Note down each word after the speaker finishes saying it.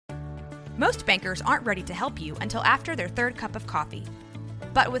Most bankers aren't ready to help you until after their third cup of coffee.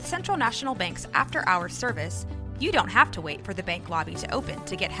 But with Central National Bank's after-hours service, you don't have to wait for the bank lobby to open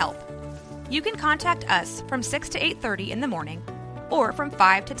to get help. You can contact us from 6 to 8:30 in the morning or from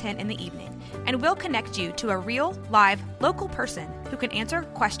 5 to 10 in the evening, and we'll connect you to a real, live, local person who can answer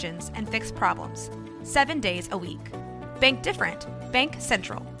questions and fix problems 7 days a week. Bank different. Bank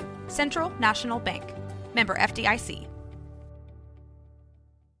Central. Central National Bank. Member FDIC.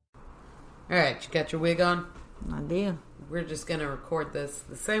 All right, you got your wig on? I do. We're just going to record this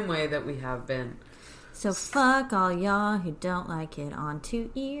the same way that we have been. So fuck all y'all who don't like it on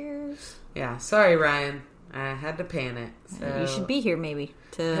 2 ears. Yeah, sorry, Ryan. I had to pan it. So. You should be here, maybe,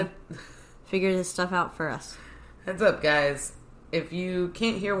 to figure this stuff out for us. Heads up, guys. If you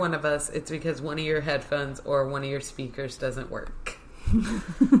can't hear one of us, it's because one of your headphones or one of your speakers doesn't work.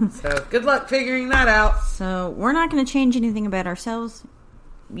 So, good luck figuring that out. So, we're not going to change anything about ourselves.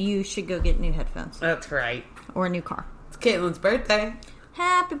 You should go get new headphones. That's right. Or a new car. It's Caitlin's birthday.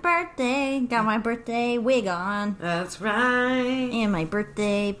 Happy birthday. Got my birthday wig on. That's right. And my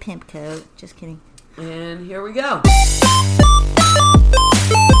birthday pimp coat. Just kidding. And here we go.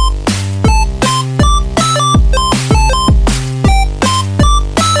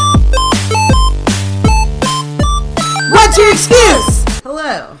 What's your excuse?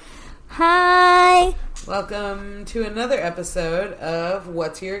 Hello. Hi. Welcome to another episode of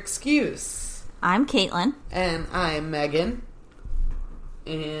What's Your Excuse? I'm Caitlin. And I'm Megan.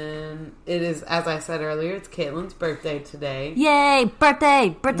 And it is, as I said earlier, it's Caitlin's birthday today. Yay!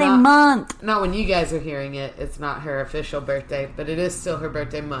 Birthday month! Not when you guys are hearing it. It's not her official birthday, but it is still her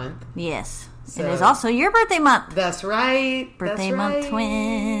birthday month. Yes. So, it is also your birthday month. That's right. Birthday month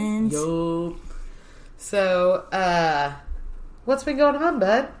twins. Yo. So, what's been going on,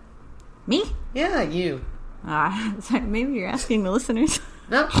 bud? Me? Yeah, you. Sorry, maybe you're asking the listeners.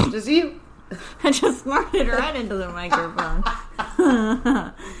 No, just you. I just snorted right into the microphone.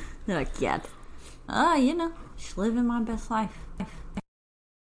 They're like, yeah. Just living my best life.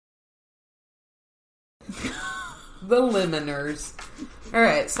 The liminers.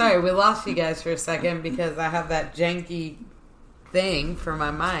 Alright, sorry, we lost you guys for a second because I have that janky thing for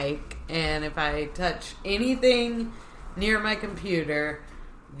my mic, and if I touch anything near my computer,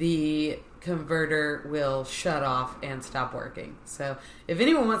 the converter will shut off and stop working. So if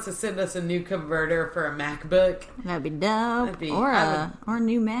anyone wants to send us a new converter for a MacBook, that'd be dope. Or a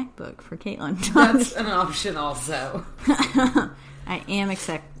new MacBook for Caitlin. That's an option also. I am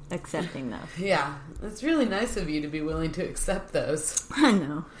accepting those. Yeah, it's really nice of you to be willing to accept those. I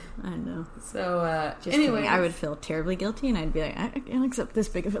know. So anyway, I would feel terribly guilty, and I'd be like, I can't accept this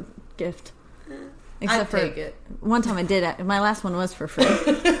big of a gift. I'd take it. One time I did. My last one was for free.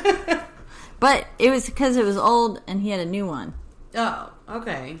 But it was because it was old and he had a new one. Oh,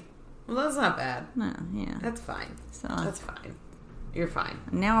 okay. Well, that's not bad. No, yeah. That's fine. So that's fine. You're fine.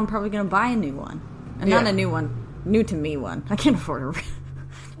 Now I'm probably going to buy a new one. Not a new one. New to me one. I can't afford a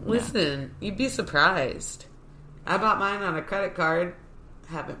Listen, you'd be surprised. I bought mine on a credit card.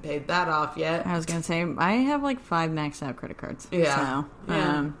 Haven't paid that off yet. I was going to say, I have like 5 maxed out credit cards. Yeah.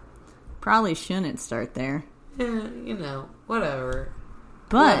 So, probably shouldn't start there. Yeah, whatever.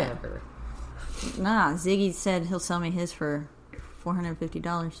 But whatever. Nah, Ziggy said he'll sell me his for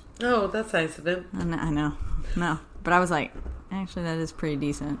 $450. Oh, that's nice of him. I know. No. But I was like, actually, that is pretty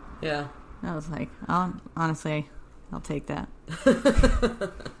decent. Yeah. I was like, honestly, I'll take that.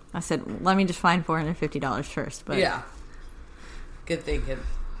 I said, let me just find $450 first. But yeah. Good thinking.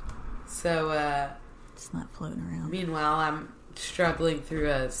 So, it's not floating around. Meanwhile, I'm struggling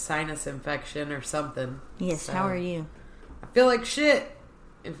through a sinus infection or something. Yes, so, how are you? I feel like shit.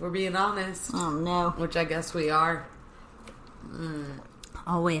 If we're being honest. Oh, no. Which I guess we are.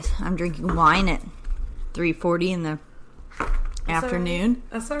 Always. I'm drinking wine at 3:40 in the afternoon. Right.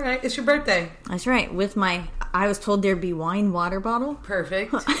 That's all right. It's your birthday. That's right. I was told there'd be wine water bottle.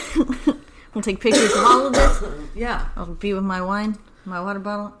 Perfect. We'll take pictures of all of this. Yeah. I'll be with my wine, my water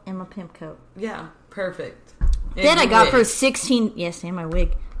bottle, and my pimp coat. Yeah. Perfect. That I got for $16. Yes, and my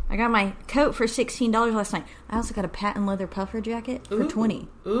wig. I got my coat for $16 last night. I also got a patent leather puffer jacket for $20.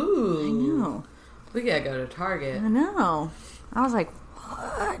 Ooh. I know. We gotta go to Target. I know. I was like,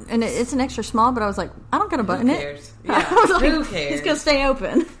 what? And it's an extra small, but I was like, I don't gotta button Who cares? it. Yeah. I was like, who cares? It's gonna stay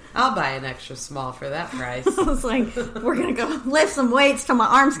open. I'll buy an extra small for that price. I was like, we're gonna go lift some weights till my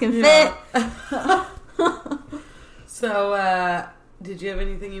arms can fit. So, did you have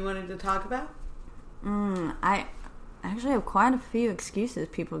anything you wanted to talk about? I actually have quite a few excuses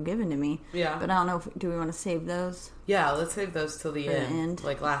people have given to me. Yeah. But I don't know do we want to save those? Yeah, let's save those till the end.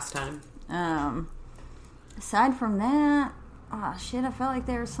 Like last time. Aside from that, I felt like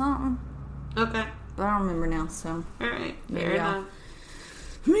there was something. Okay. But I don't remember now, so. Alright. Fair Maybe enough.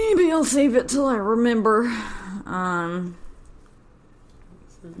 Maybe I'll save it till I remember. No.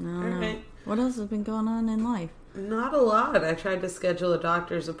 Alright. What else has been going on in life? Not a lot. I tried to schedule a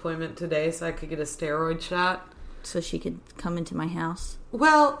doctor's appointment today so I could get a steroid shot. So she could come into my house?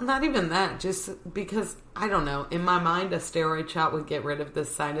 Well, not even that. Just because, I don't know, in my mind, a steroid shot would get rid of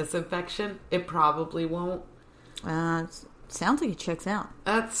this sinus infection. It probably won't. Sounds like it checks out.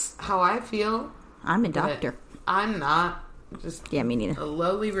 That's how I feel. I'm a doctor. I'm not. Just Yeah, me neither. a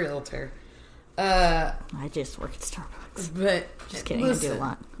lowly realtor. I just work at Starbucks. But Just kidding, listen, I do a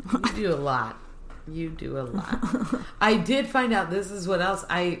lot. You do a lot. You do a lot. I did find out, this is what else.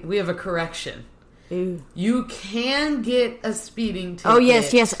 We have a correction. Ooh. You can get a speeding ticket. Oh,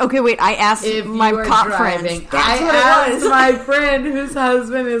 yes. Okay, wait. I asked If my you are cop driving. friends. That's I what it asked was. my friend whose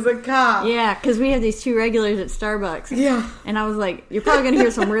husband is a cop. Yeah, because we have these two regulars at Starbucks. Yeah. And I was like, you're probably going to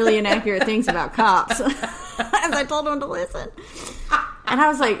hear some really inaccurate things about cops. As I told him to listen. And I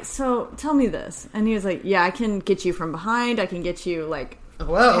was like, so tell me this. And he was like, yeah, I can get you from behind. I can get you, like...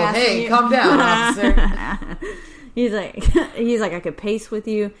 Whoa, passing hey, you. calm down, officer. He's like, I could pace with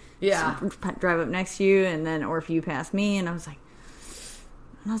you. Yeah. Drive up next to you, and then, or if you pass me. And I was like,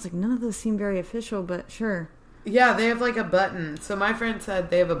 none of those seem very official, but sure. Yeah, they have like a button. So my friend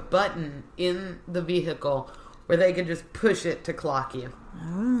said they have a button in the vehicle where they can just push it to clock you.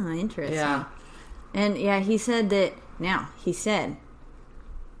 Oh, interesting. Yeah. And yeah, he said that, this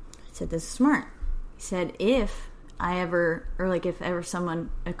is smart. He said, if ever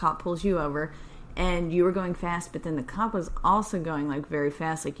a cop pulls you over and you were going fast, but then the cop was also going like very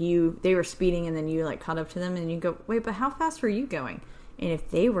fast, like they were speeding and then you like caught up to them and you go, wait, but how fast were you going? And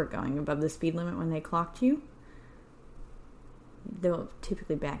if they were going above the speed limit when they clocked you, they'll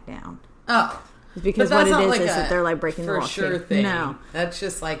typically back down. Oh. Because what it is that they're like breaking the law. For sure too. thing. No. That's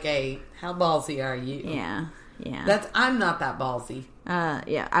just like how ballsy are you? Yeah. I'm not that ballsy.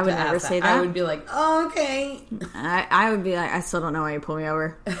 Yeah, I would never say that. I would be like, oh, okay. I would be like, I still don't know why you pulled me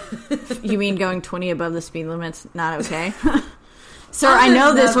over. You mean going 20 above the speed limit's not okay? Sir, I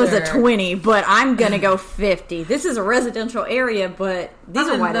know this was a 20, but I'm going to go 50. This is a residential area, but these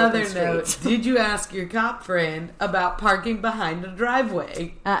are wide open streets. Did you ask your cop friend about parking behind a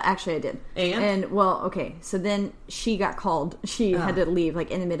driveway? Actually, I did. And, well, okay, so then she got called. She had to leave,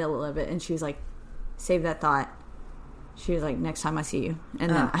 like, in the middle of it, and she was like, save that thought. She was like, next time I see you.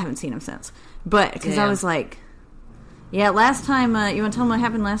 And then I haven't seen him since. But, because I was like, yeah, last time, you want to tell them what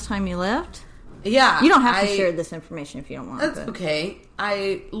happened last time you left? Yeah. You don't have to share this information if you don't want. That's okay.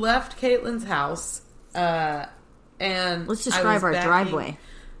 I left Caitlin's house, and let's describe our driveway.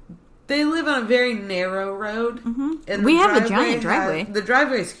 They live on a very narrow road. Mm-hmm. And we have a giant driveway. The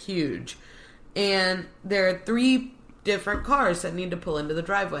driveway is huge. And there are 3 different cars that need to pull into the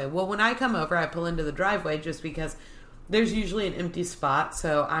driveway. Well, when I come over, I pull into the driveway just because there's usually an empty spot,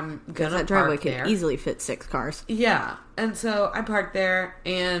 so I'm gonna that driveway park there. Could easily fit 6 cars. Yeah, and so I parked there,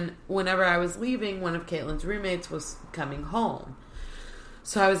 and whenever I was leaving, one of Caitlin's roommates was coming home.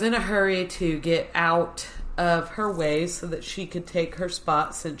 So I was in a hurry to get out of her way so that she could take her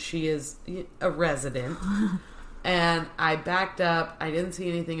spot since she is a resident. And I backed up. I didn't see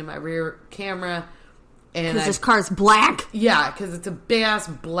anything in my rear camera. Because this car's black? Yeah, because it's a big-ass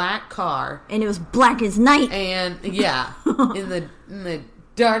black car. And it was black as night. And, yeah, in the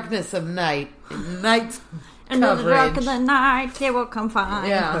darkness of night, in night's and coverage. In the dark of the night, they will come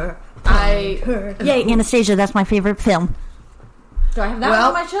find her. Her. Yay, Anastasia, that's my favorite film. Do I have that one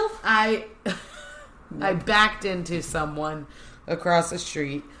on my shelf? I backed into someone across the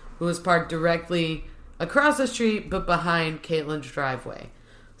street who was parked directly across the street, but behind Caitlin's driveway.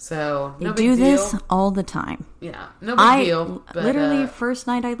 So, no big deal. They do this all the time. Yeah, no big deal. But, literally, first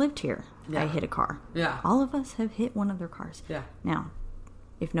night I lived here, yeah. I hit a car. Yeah. All of us have hit one of their cars. Yeah. Now,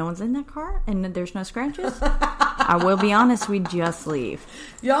 if no one's in that car and there's no scratches, I will be honest, we just leave.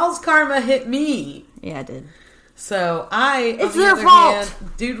 Y'all's karma hit me. Yeah, it did. So it's their fault.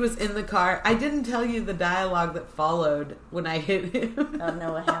 Dude was in the car. I didn't tell you the dialogue that followed when I hit him. Oh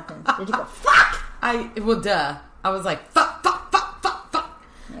no, what happened? Did you go fuck? Duh. I was like fuck.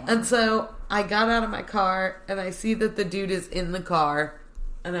 Yeah. And so I got out of my car and I see that the dude is in the car,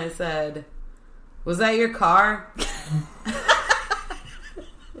 and I said, "Was that your car?"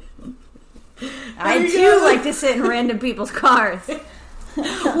 I do like to sit in random people's cars.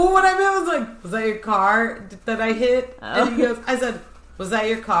 Well, what I meant was like, was that your car that I hit? Oh. And he goes, I said, was that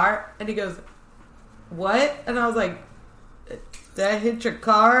your car? And he goes, what? And I was like, did I hit your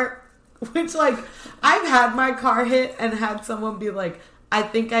car? Which, like, I've had my car hit and had someone be like, I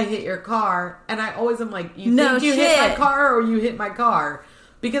think I hit your car. And I always am like, you think you hit my car or you hit my car?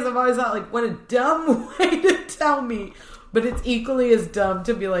 Because I've always thought, like, what a dumb way to tell me. But it's equally as dumb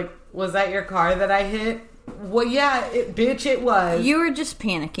to be like, was that your car that I hit? Well, yeah, bitch, it was. You were just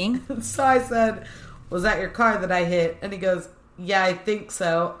panicking. So I said, was that your car that I hit? And he goes, yeah, I think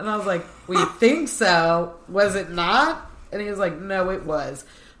so. And I was like, well, you think so? Was it not? And he was like, no, it was.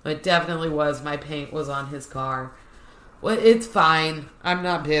 It definitely was. My paint was on his car. Well, it's fine. I'm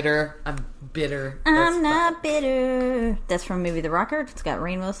not bitter. I'm bitter. I'm not bitter. That's from movie The Rocker. It's got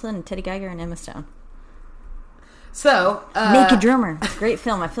Rainn Wilson and Teddy Geiger and Emma Stone. So, Naked Drummer. It's a great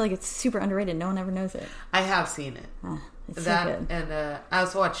film. I feel like it's super underrated. No one ever knows it. I have seen it. It's That so good. and I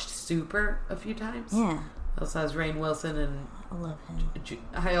also watched Super a few times. Yeah. Also has Rainn Wilson and I love him.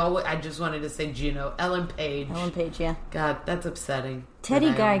 I just wanted to say Juno. Ellen Page. Ellen Page, yeah. God, that's upsetting. Teddy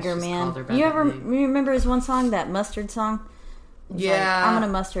that I almost Geiger, just called her man. by You that ever name. remember his one song, that Mustard song? It's Yeah. like, I'm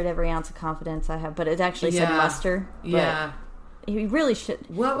gonna mustard every ounce of confidence I have, but it actually said Yeah. muster. But Yeah. he really should.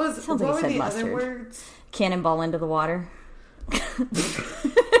 What was? Sounds What like were he the said other mustard. words? Cannonball into the water.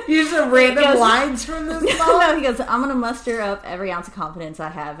 Use some random goes- lines from this song. No, he goes, I'm gonna muster up every ounce of confidence I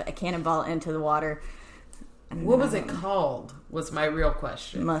have, a cannonball into the water. What was it called? Was my real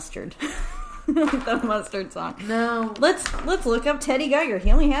question. Mustard. The mustard song. No, Let's look up Teddy Geiger. He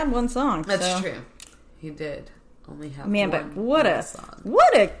only had one song. that's so. true. He did only have Man, one but what song.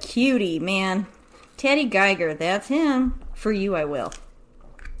 a cutie, man. Teddy Geiger, that's him. For you, I will.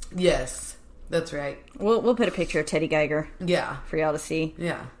 Yes, that's right. We'll put a picture of Teddy Geiger Yeah, for y'all to see.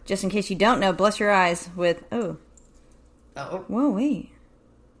 yeah. Just in case you don't know, bless your eyes with, Oh, whoa, wait.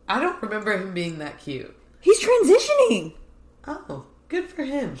 I don't remember him being that cute. He's transitioning. Oh, good for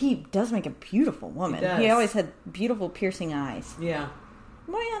him. He does make a beautiful woman. He does. He always had beautiful piercing eyes. Yeah,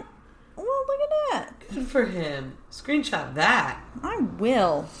 Man, well, look at that. good for him. Screenshot that. I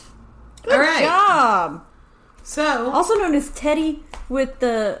will. Good All right. job. So, Also known as Teddy with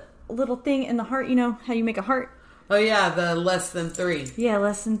the little thing in the heart. You know how you make a heart? oh yeah, the less than 3 Yeah,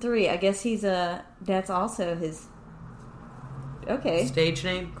 less than 3. I guess that's also his... Okay, stage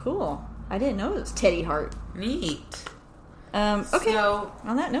name. cool. I didn't know it was Teddy Hart. Neat. Okay, So,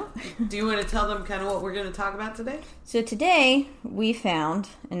 on that note. do you want to tell them kind of what we're going to talk about today? So today, we found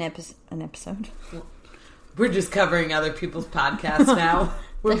an episode. We're just covering other people's podcasts now.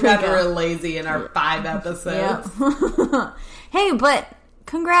 We've There we gotten go. real lazy in our 5 episodes. Yeah. Hey, but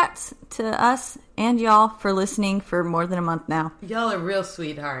congrats to us and y'all for listening for more than a month now. Y'all are real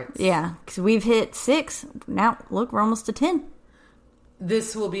sweethearts. Yeah, because we've hit 6. Now, look, we're almost to 10.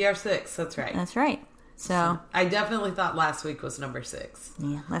 This will be our 6th. That's right. That's right. So, I definitely thought last week was number 6.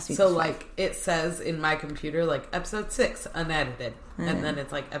 yeah, last week So, was like, it says in my computer, like, episode 6, unedited. And then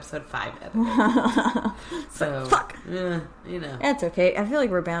it's like episode 5, edited. So, fuck. you know. That's okay. I feel like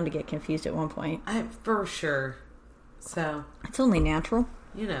we're bound to get confused at one point. For sure. So, It's only natural.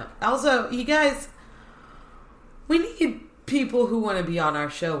 you know. Also, you guys, we need people who want to be on our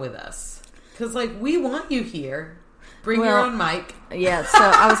show with us. Because, like, we want you here. Bring your Well, own mic. Yeah, so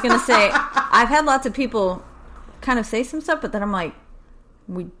I was going to say, I've had lots of people kind of say some stuff, but then I'm like,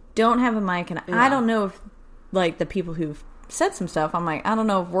 we don't have a mic, and Yeah. I don't know if, like, the people who've said some stuff, I'm like, I don't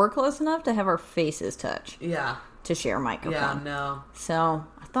know if we're close enough to have our faces touch Yeah. to share a microphone. Yeah, no. So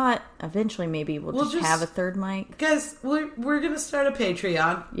I thought eventually maybe we'll just have a third mic. Guys, we're going to start a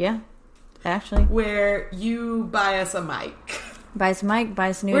Patreon Yeah, actually. where you buy us a mic. Buy us a mic, buy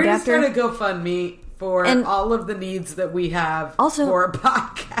us a new We're going to adapter. start a GoFundMe for And- all of the needs that we have Also- for a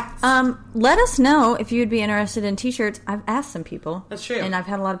podcast. Let us know if you'd be interested in t-shirts. I've asked some people. That's true. And I've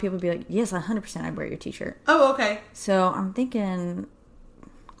had a lot of people be like, yes, 100% I'd wear your t-shirt. Oh, okay. So I'm thinking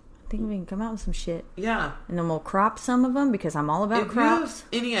we can come out with some shit. Yeah. And then we'll crop some of them because I'm all about If you have crops.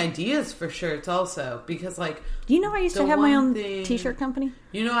 any ideas for shirts also, because, like, Do you know I used the to have my one own thing- t-shirt company?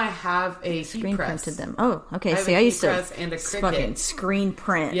 you know, I have a Screen heat press. printed them. Oh, okay. I have See, a I used heat to press and a fucking Cricut. screen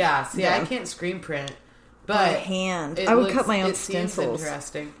print. Yeah, see, I them. can't screen print, By but hand. it I would looks- cut my own it seems stencils.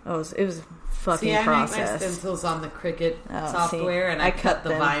 interesting. Oh, it was a fucking See, I make my process. stencils on the Cricut Oh, see, software, and I cut the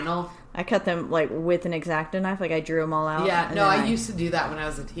them. vinyl. I cut them like with an X-Acto knife. Like I drew them all out. Yeah, and no, then I used to do that when I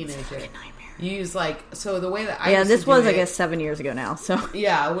was a teenager. You use, like, so the way that I Yeah, used this to do was, I it- guess, 7 years ago now. So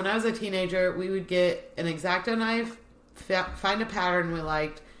Yeah, when I was a teenager, we would get an X-Acto knife, find a pattern we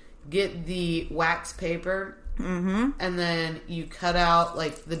liked, get the wax paper, and then you cut out,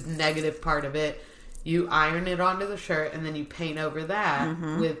 like, the negative part of it. You iron it onto the shirt, and then you paint over that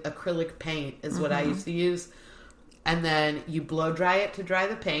with acrylic paint is what I used to use. And then you blow dry it to dry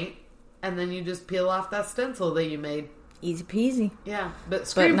the paint, and then you just peel off that stencil that you made. easy peasy. Yeah, but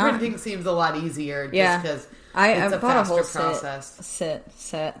screen not- printing seems a lot easier just Yeah. because I it's a bought a faster whole process.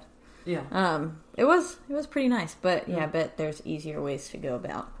 set. Yeah. it was pretty nice. But yeah, I bet there's easier ways to go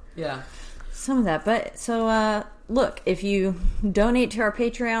about some of that. But so look, if you donate to our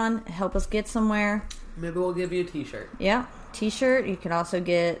Patreon, help us get somewhere. Maybe we'll give you a t-shirt. Yeah, t-shirt. You can also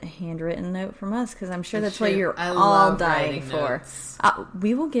get a handwritten note from us, because I'm sure that's what you're all dying for.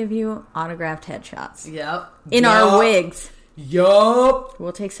 We will give you autographed headshots. Yep. In our wigs. Yup.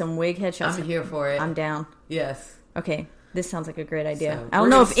 We'll take some wig headshots. I'm here for it. I'm down. Yes. Okay, this sounds like a great idea. So, I don't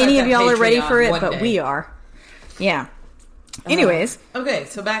know if any of y'all are ready for it, but we are. Yeah. Anyways. Okay,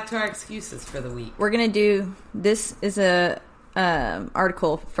 so back to our excuses for the week. We're going to do, this is a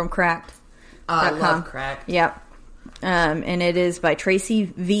article from Cracked. I love Cracked. Yep. And it is by Tracy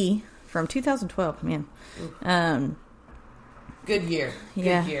V. from 2012. Man. Good year.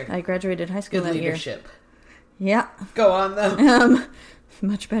 Good year. I graduated high school Good that leadership. year. Yeah. Go on, though.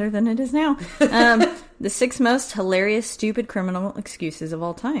 Much better than it is now. The 6 most hilarious, stupid criminal excuses of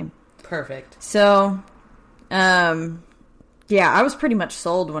all time. Perfect. So, yeah, I was pretty much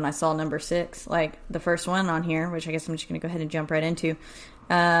sold when I saw number 6. Like, the first one on here, which I guess I'm just going to go ahead and jump right into.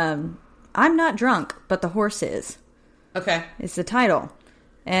 I'm not drunk, but the horse is. Okay. It's the title.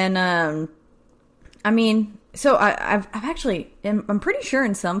 And, I mean, so I've actually, I'm pretty sure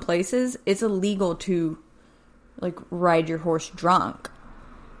in some places it's illegal to, like, ride your horse drunk.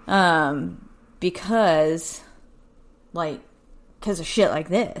 Because of shit like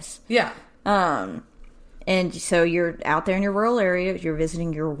this. Yeah. And so you're out there in your rural area, you're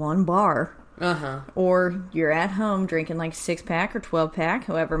visiting your one bar. Or you're at home drinking like 6-pack or 12-pack,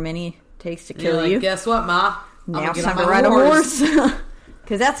 however many it takes to kill you. Guess what, Ma? Now it's time to ride a horse.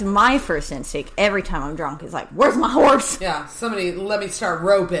 Because that's my first instinct every time I'm drunk. Is like, where's my horse? Yeah, somebody let me start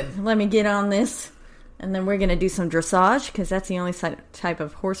roping. Let me get on this. And then we're going to do some dressage, because that's the only type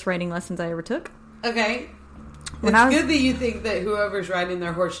of horse riding lessons I ever took. Okay. It's good that you think that whoever's riding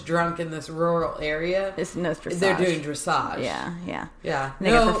their horse drunk in this rural area, it's no dressage. They're doing dressage. Yeah. Yeah. They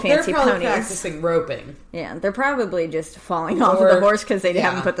got the fancy they're probably ponies. practicing roping. Yeah, they're probably just falling off of the horse because they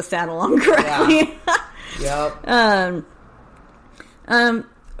haven't put the saddle on correctly. Yep.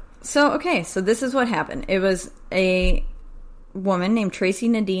 So this is what happened. It was a woman named Tracy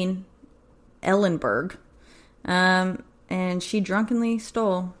Nadine Ellenberg, and she drunkenly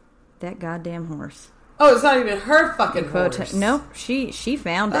stole that goddamn horse. Oh, it's not even her fucking horse. Nope, she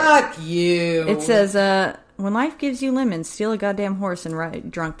found it. Fuck you. It says, when life gives you lemons, steal a goddamn horse and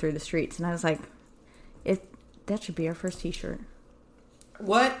ride drunk through the streets. And I was like, that should be our first t-shirt.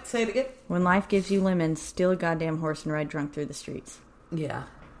 What? Say it again? When life gives you lemons, steal a goddamn horse and ride drunk through the streets. Yeah.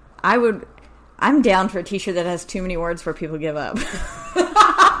 I'm down for a t-shirt that has too many words where people give up.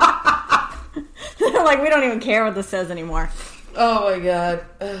 They're like, we don't even care what this says anymore. Oh my god.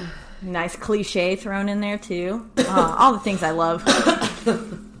 Nice cliche thrown in there too. All the things I love.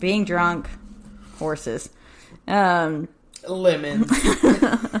 Being drunk, horses, lemons.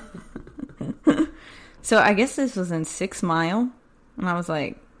 So I guess this was in 6 Mile, and I was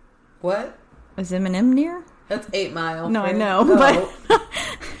like, "What? Is Eminem near?" That's 8 Mile. No, I know, but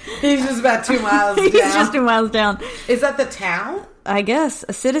he's just about 2 miles down. He's just 2 miles down. Is that the town? I guess.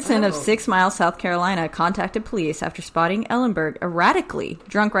 A citizen of 6 Mile, South Carolina, contacted police after spotting Ellenberg erratically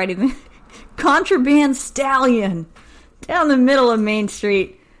drunk riding the contraband stallion down the middle of Main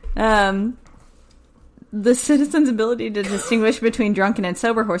Street. The citizen's ability to distinguish between drunken and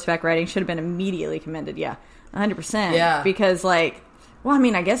sober horseback riding should have been immediately commended. Yeah, 100%. Yeah. Because, I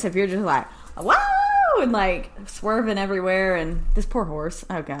guess if you're just like, wow, and swerving everywhere, and this poor horse,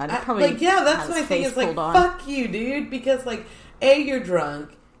 oh god, it probably that's my thing. Is fuck you, dude. Because you're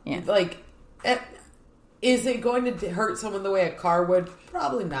drunk. Yeah. Is it going to hurt someone the way a car would?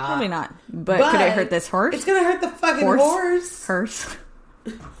 Probably not. Probably not. But could it hurt this horse? It's going to hurt the fucking horse. Hearse.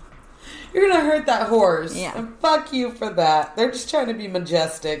 You're going to hurt that horse. Yeah. And fuck you for that. They're just trying to be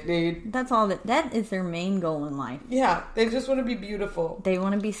majestic, dude. That is their main goal in life. Yeah. They just want to be beautiful. They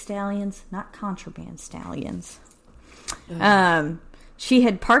want to be stallions, not contraband stallions. She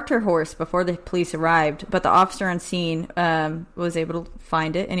had parked her horse before the police arrived, but the officer on scene was able to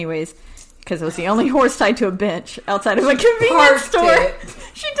find it anyways, because it was the only horse tied to a bench outside of a convenience store.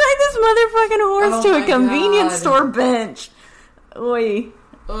 She tied this motherfucking horse to a convenience store bench. Oy.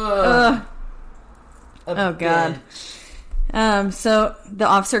 Ugh. Oh, God. So the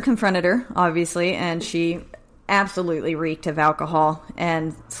officer confronted her, obviously, and she absolutely reeked of alcohol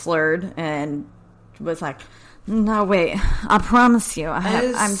and slurred and was like, no, wait, I promise you,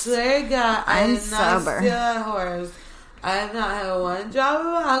 I'm sober. Horse. I've not had one drop of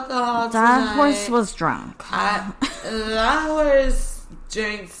alcohol tonight. That horse was drunk. That horse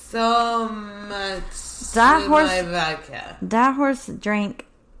drank so much. That horse drank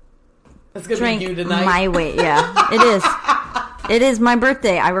It's gonna drink be you tonight. my weight. Yeah, it is. It is my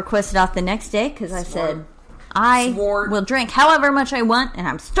birthday. I requested off the next day because I said I will drink however much I want, and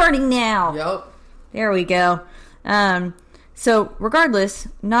I'm starting now. Yep. There we go. So, regardless,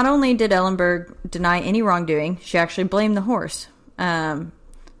 not only did Ellenberg deny any wrongdoing, she actually blamed the horse,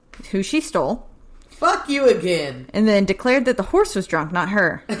 who she stole. Fuck you again. And then declared that the horse was drunk, not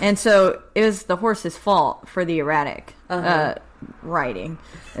her. And so, it was the horse's fault for the erratic riding,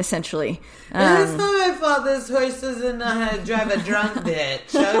 essentially. It's not my fault this horse doesn't know how to drive a drunk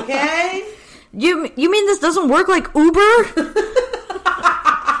bitch, okay? You mean this doesn't work like Uber?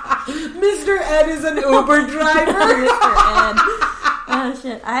 Mr. Ed is an Uber driver. Mr. Ed. Oh,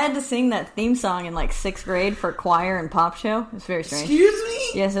 shit. I had to sing that theme song in, like, 6th grade for choir and pop show. It's very strange. Excuse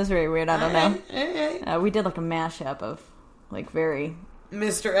me? Yes, it's very weird. I don't know. All right. We did, like, a mashup of, like, very...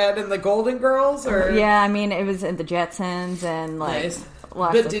 Mr. Ed and the Golden Girls? Or Yeah, I mean, it was in the Jetsons and, like, nice.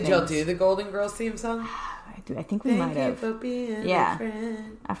 lots But of did things. y'all do the Golden Girls theme song? I think we might have. For being Yeah. a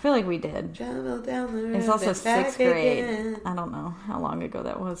friend. I feel like we did. Travel down the road It's also and 6th back grade. again. I don't know how long ago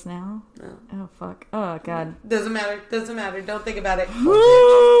that was now. No. Oh, fuck. Oh, God. Doesn't matter. Doesn't matter. Don't think about it.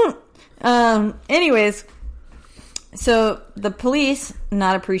 Anyways, so the police,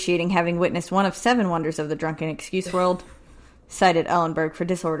 not appreciating having witnessed one of 7 wonders of the drunken excuse world, cited Ellenberg for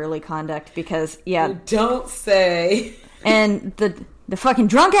disorderly conduct because, yeah, Don't say. and the fucking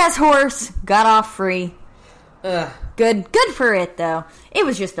drunk ass horse got off free. Ugh. Good for it though. It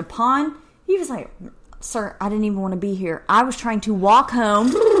was just a pawn. He was like, "Sir, I didn't even want to be here. I was trying to walk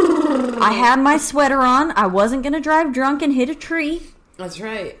home. I had my sweater on. I wasn't going to drive drunk and hit a tree. That's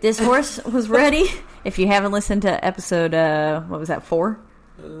right. This horse was ready." If you haven't listened to episode, what was that, 4?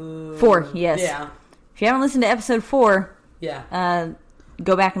 4, yes. Yeah. If you haven't listened to episode 4, Yeah.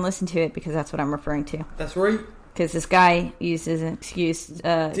 go back and listen to it because that's what I'm referring to. That's right. Because this guy used as an excuse Did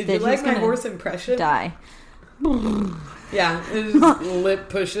that you he's like my gonna horse impression? die. Yeah. It just lip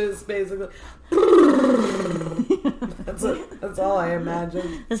pushes, basically. That's all I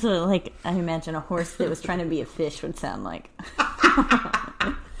imagine. That's what, like, I imagine a horse that was trying to be a fish would sound like.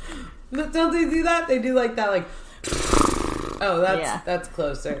 Don't they do that? They do like that, like... Oh, that's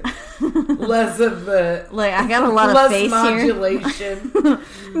closer. Less of the... Like, I got a lot of less face modulation.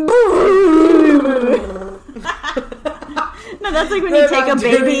 No, that's like when you take a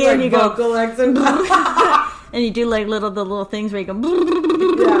baby and you go... vocal exercise. And you do like the little things where you go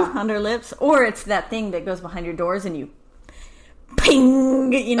Yeah. under lips, or it's that thing that goes behind your doors and you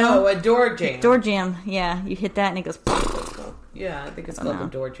ping, you know. Oh, a door jam. Door jam. Yeah, you hit that and it goes. Yeah, I think it's called a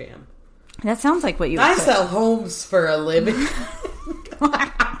door jam. That sounds like what you. I sell homes for a living.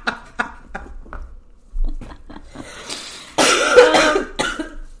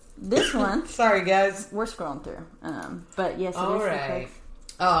 This one. Sorry, guys. We're scrolling through, but yes, it All is. right.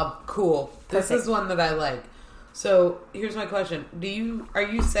 Cool. This Perfect. is one that I like. So here's my question: are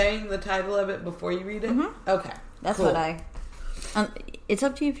you saying the title of it before you read it? Mm-hmm. Okay, That's cool. what I. It's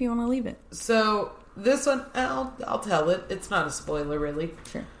up to you if you want to leave it. So this one, I'll tell it. It's not a spoiler, really.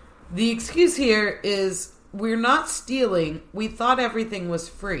 Sure. The excuse here is we're not stealing. We thought everything was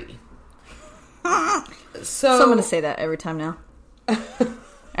free. So I'm going to say that every time now.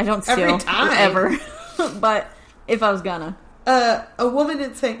 I don't steal Every time? ever, but if I was gonna. A woman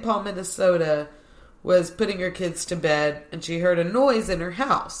in St. Paul, Minnesota, was putting her kids to bed, and she heard a noise in her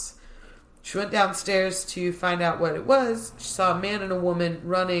house. She went downstairs to find out what it was. She saw a man and a woman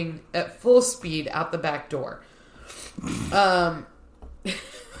running at full speed out the back door.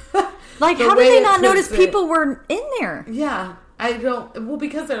 Like, The how did way they it not notice puts it- people were in there? Yeah, I don't... Well,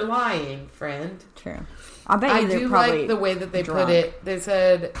 because they're lying, friend. True. I bet I you they're do probably like the way that they drunk. put it. They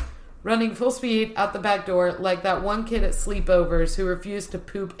said, running full speed out the back door, like that one kid at sleepovers who refused to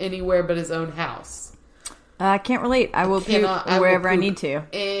poop anywhere but his own house. I can't relate. I will poop I will wherever I poop need to.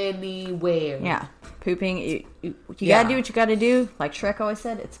 Anywhere. Yeah. Pooping, you Yeah. gotta do what you gotta do. Like Shrek always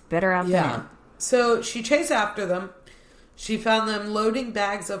said, it's better out than Yeah. in. So she chased after them. She found them loading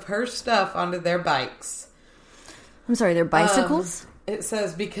bags of her stuff onto their bikes. I'm sorry, they're bicycles? It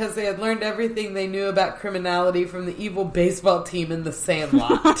says because they had learned everything they knew about criminality from the evil baseball team in the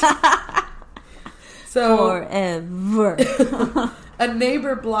Sandlot. So Forever. a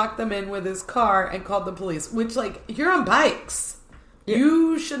neighbor blocked them in with his car and called the police. Which, like, you're on bikes. Yeah.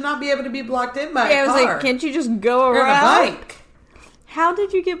 You should not be able to be blocked in by Yeah, I a was car. like, can't you just go You're on around? a bike. How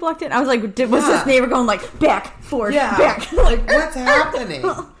did you get blocked in? I was like, was Yeah. this neighbor going like, back, forth, Yeah. back? Like, what's happening?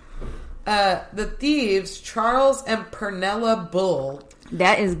 The thieves, Charles and Pernella Bull.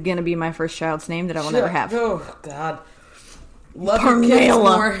 That is going to be my first child's name that I will never have. Oh, God. Love your kids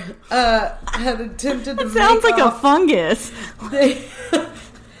Pernella. more. Had attempted to Sounds make like off. a fungus.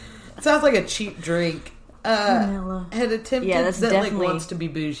 Sounds like a cheap drink. Vanilla. Had attempted that's that definitely wants to be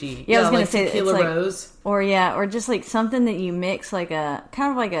bougie. Yeah, I was gonna like say Tequila it's like, Rose. or just like something that you mix like a kind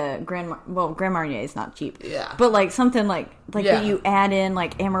of like a Grand Marnier is not cheap. Yeah. But like something like Yeah. that you add in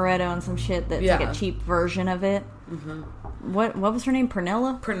like amaretto and some shit that's like Yeah. a cheap version of it. Mm-hmm. What was her name?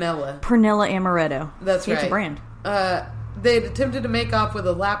 Pernilla Amaretto. That's See, right. It's a brand. They had attempted to make off with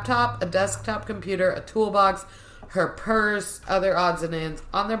a laptop, a desktop computer, a toolbox, her purse, other odds and ends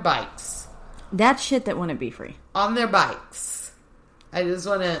on their bikes. That's shit that wouldn't be free. On their bikes. I just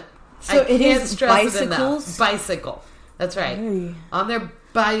want to... So I it can't is stress it bicycles? enough. Bicycle. That's right. Hey. On their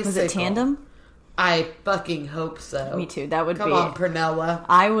bicycle. Was it tandem? I fucking hope so. Me too. That would Come be... on, Pernilla.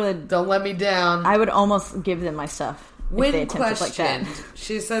 I would... Don't let me down. I would almost give them my stuff if they When attempted questioned, like that.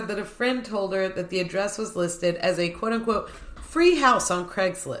 she said that a friend told her that the address was listed as a quote-unquote free house on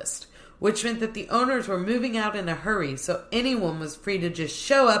Craigslist, which meant that the owners were moving out in a hurry, so anyone was free to just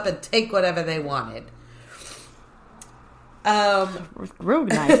show up and take whatever they wanted. Real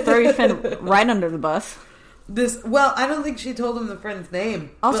nice. Throw your friend right under the bus. I don't think she told him the friend's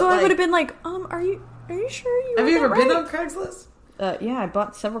name. Also, but, I would have been like, are you sure you Have read you that ever been right? on Craigslist? Yeah, I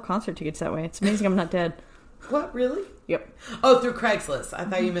bought several concert tickets that way. It's amazing I'm not dead. What, really? Yep. Oh, through Craigslist. I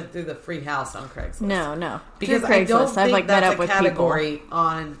thought you meant through the free house on Craigslist. No. Because Through I don't Craigslist. think I've like met that's up a with category people.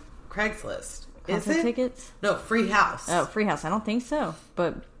 on Craigslist. Is Concert it? tickets? No, free house. Oh, free house. I don't think so,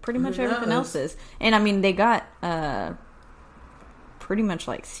 but pretty much Who everything knows? else is. And I mean, they got pretty much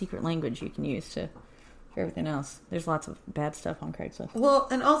like secret language you can use for everything else. There's lots of bad stuff on Craigslist. Well,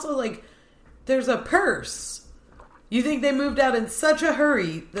 and also, like, there's a purse. You think they moved out in such a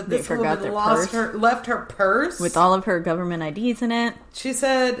hurry that They this forgot woman their left her purse? With all of her government IDs in it. She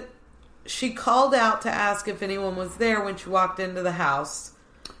said she called out to ask if anyone was there when she walked into the house.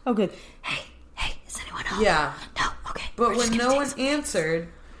 Oh, good. Hey, is anyone home? Yeah. No, okay. But when no one answered,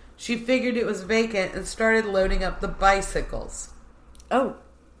 she figured it was vacant and started loading up the bicycles. Oh,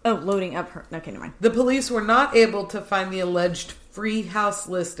 loading up her... Okay, never mind. The police were not able to find the alleged free house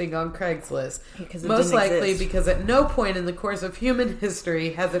listing on Craigslist. Because it most didn't likely exist. because at no point in the course of human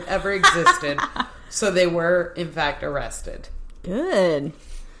history has it ever existed. So they were, in fact, arrested. Good.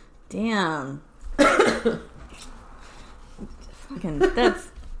 Damn. Fucking, that's...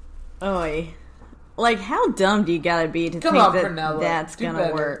 Oy. Like, how dumb do you gotta be to Come think on, that Pernilla. that's Do gonna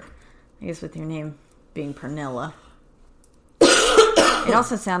better. work? I guess with your name being Pernilla. It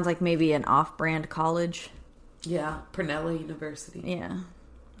also sounds like maybe an off-brand college. Yeah, Pernilla University. Yeah.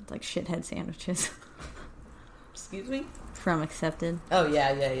 It's like shithead sandwiches. Excuse me? From Accepted. Oh,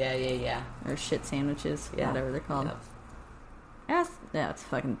 yeah. Or shit sandwiches. Yeah. Whatever they're called. Yeah. Yeah, it's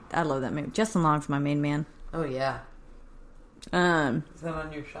fucking... I love that movie. Justin Long's my main man. Oh, yeah. Is that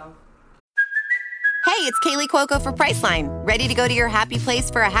on your shelf? Hey, it's Kaylee Cuoco for Priceline. Ready to go to your happy place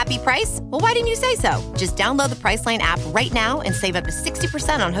for a happy price? Well, why didn't you say so? Just download the Priceline app right now and save up to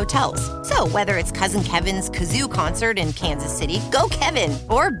 60% on hotels. So whether it's Cousin Kevin's Kazoo Concert in Kansas City, go Kevin,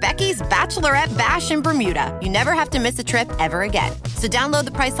 or Becky's Bachelorette Bash in Bermuda, you never have to miss a trip ever again. So download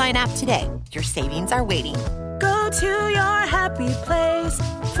the Priceline app today. Your savings are waiting. Go to your happy place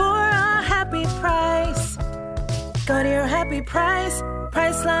for a happy price. Go to your happy price,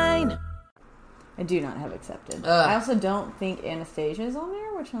 Priceline. I do not have Accepted. Ugh. I also don't think Anastasia is on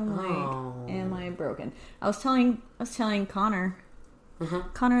there, which I'm like, am I broken? I was telling Connor,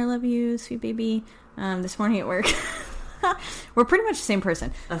 Connor, I love you, sweet baby. This morning at work, we're pretty much the same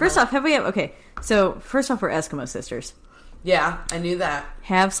person. First off, we're Eskimo sisters. Yeah, I knew that.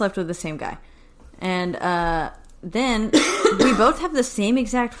 Have slept with the same guy, and then we both have the same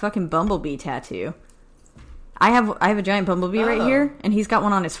exact fucking bumblebee tattoo. I have a giant bumblebee right here, and he's got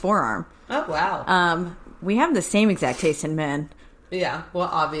one on his forearm. Oh, wow. We have the same exact taste in men. Yeah, well,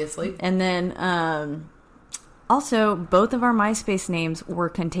 obviously. And then, also, both of our MySpace names were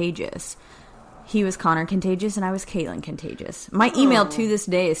Contagious. He was Connor Contagious, and I was Caitlin Contagious. My email to this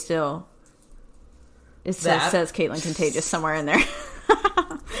day is still... It says Caitlin Contagious somewhere in there.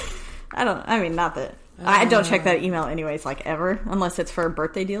 I don't check that email anyways, like, ever. Unless it's for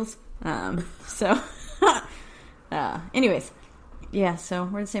birthday deals. Anyways... Yeah, so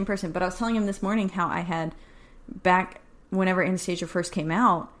we're the same person. But I was telling him this morning how I had, back whenever Anastasia first came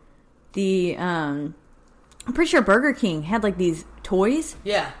out, I'm pretty sure Burger King had, like, these toys.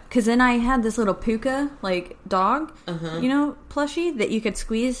 Yeah. Because then I had this little puka, like, dog, plushie that you could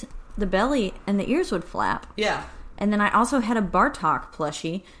squeeze the belly and the ears would flap. Yeah. And then I also had a Bartok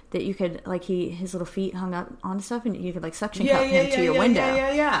plushie that you could, like, his little feet hung up onto stuff and you could, like, suction cup him to your window.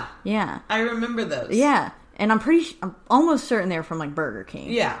 Yeah. I remember those. Yeah. And I'm almost certain they were from, like, Burger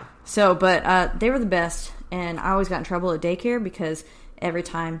King. Yeah. So, but they were the best, and I always got in trouble at daycare because every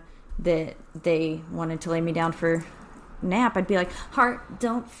time that they wanted to lay me down for a nap, I'd be like, "Heart,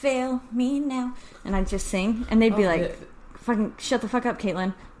 don't fail me now," and I'd just sing, and they'd be like, good. "Fucking shut the fuck up,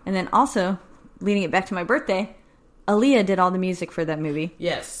 Caitlin." And then also, leading it back to my birthday, Aaliyah did all the music for that movie.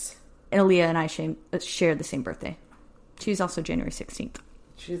 Yes. And Aaliyah and I shared the same birthday. She's also January 16th.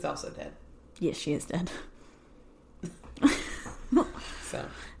 She's also dead. Yes, she is dead. So.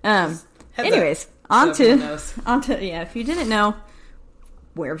 Anyways, on to yeah. If you didn't know,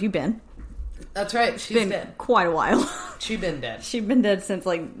 where have you been? That's right. She's Been dead. quite a while. She's been dead. She's been dead since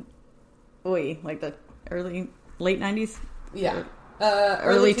like the late 90s. Yeah.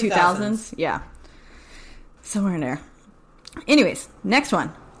 Early 2000s. Yeah. Somewhere in there. Anyways, next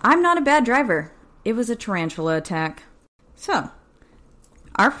one. I'm not a bad driver. It was a tarantula attack. So,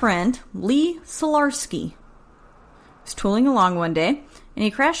 our friend Lee Solarski was tooling along one day, and he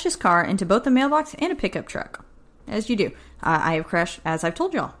crashed his car into both a mailbox and a pickup truck. As you do. I have crashed, as I've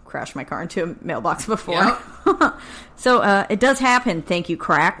told y'all, crashed my car into a mailbox before. Yep. So, it does happen. Thank you,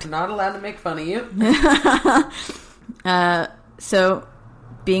 Cracked. Not allowed to make fun of you. So,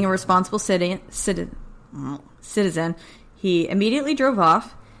 being a responsible citizen, he immediately drove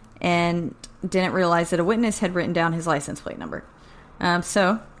off and didn't realize that a witness had written down his license plate number.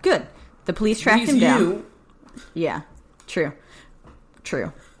 So, good. The police tracked him down. Yeah, true.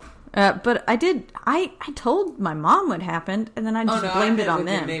 But I told my mom what happened, and then I just blamed it on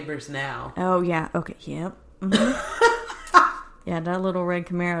them. Neighbors now. Oh, yeah. Okay, yep. Mm-hmm. Yeah, that little red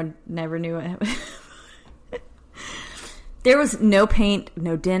Camaro never knew what happened. There was no paint,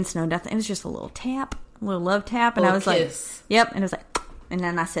 no dents, no nothing. It was just a little tap, a little love tap, and I was kiss. Like, "Yep." And it was like, and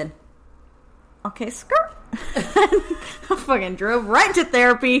then I said, "Okay, skirt." I fucking drove right to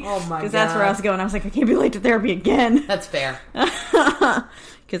therapy. Oh my god! Because that's where I was going. I was like, I can't be late to therapy again. That's fair.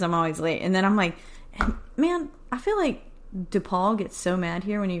 Because I'm always late. And then I'm like, man, I feel like DePaul gets so mad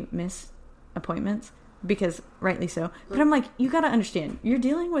here when you miss appointments, because rightly so. But I'm like, you got to understand, you're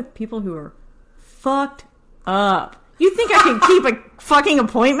dealing with people who are fucked up. You think I can keep a fucking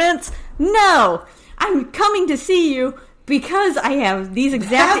appointments? No. I'm coming to see you because I have these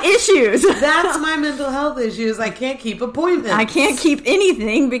exact issues. That's my mental health issues. I can't keep appointments. I can't keep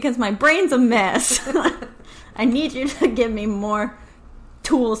anything because my brain's a mess. I need you to give me more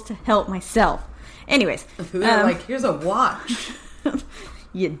tools to help myself. Anyways. They're like, here's a watch.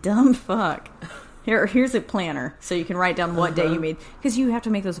 You dumb fuck. Here's a planner so you can write down what day you made. Because you have to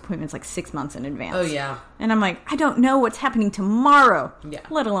make those appointments like 6 months in advance. Oh, yeah. And I'm like, I don't know what's happening tomorrow. Yeah.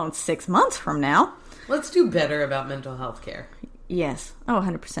 Let alone 6 months from now. Let's do better about mental health care. Yes. Oh,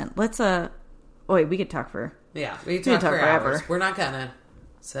 100%. Let's, wait, we could talk for... Yeah, we could talk forever. Hours. We're not gonna.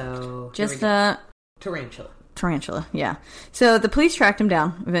 So... Just, Tarantula, yeah. So the police tracked him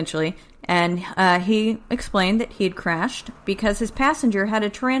down eventually, and he explained that he had crashed because his passenger had a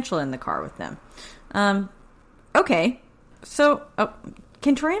tarantula in the car with them. Okay. So,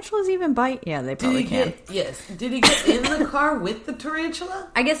 can tarantulas even bite? Yeah, they probably can. Yes. Did he get in the car with the tarantula?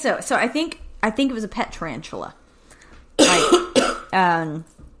 I guess so. So I think it was a pet tarantula. Like,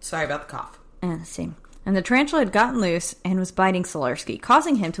 sorry about the cough. Same. And the tarantula had gotten loose and was biting Solarski,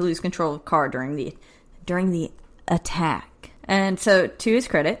 causing him to lose control of the car during the attack. And so, to his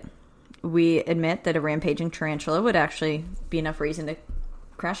credit, we admit that a rampaging tarantula would actually be enough reason to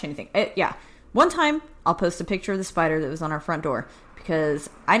crash anything. Yeah. One time, I'll post a picture of the spider that was on our front door, because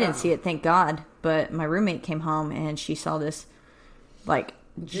I didn't see it, thank God, but my roommate came home and she saw this, like,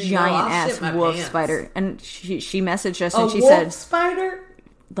 giant-ass wolf spider. And she messaged us and she said... A wolf spider?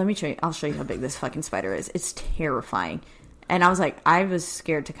 Let me show you. I'll show you how big this fucking spider is. It's terrifying. And I was like, I was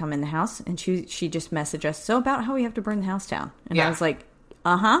scared to come in the house, and she just messaged us, so about how we have to burn the house down. And I was like,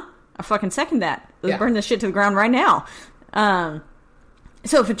 I fucking second that. Let's burn this shit to the ground right now.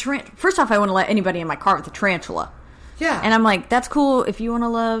 So if first off, I want to let anybody in my car with a tarantula. Yeah. And I'm like, that's cool if you want to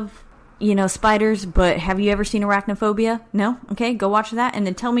love, spiders, but have you ever seen Arachnophobia? No? Okay, go watch that, and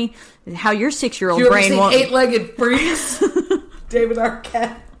then tell me how your 6-year-old brain won't... Eight-Legged Freaks? David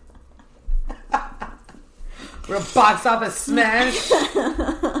Arquette. Real box office smash.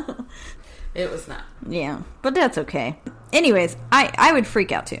 It was not. Yeah, but that's okay. Anyways, I would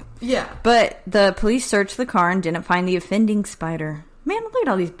freak out too. Yeah. But the police searched the car and didn't find the offending spider. Man, look at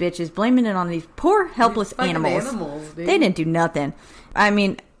all these bitches blaming it on these poor, helpless animals. Dude. They didn't do nothing. I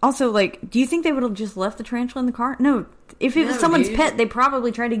mean, also, like, do you think they would have just left the tarantula in the car? No. If it was someone's pet, they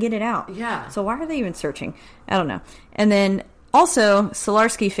probably tried to get it out. Yeah. So why are they even searching? I don't know. And then, also,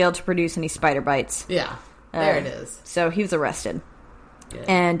 Solarski failed to produce any spider bites. Yeah. There it is. So he was arrested. Good.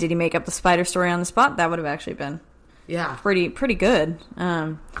 And did he make up the spider story on the spot? That would have actually been pretty good.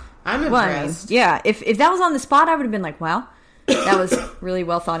 I'm impressed. Well, I mean, yeah, if that was on the spot, I would have been like, wow. that was really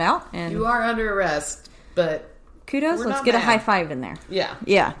well thought out. And You are under arrest, but kudos. we're Let's not get a mad. high five in there. Yeah.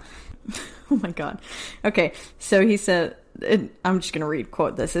 Yeah. Oh my God. Okay. So he said, I'm just going to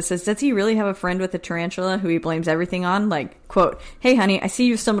quote this. It says, does he really have a friend with a tarantula who he blames everything on? Like, quote, hey, honey, I see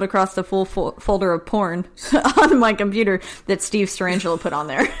you stumbled across the full folder of porn on my computer that Steve's tarantula put on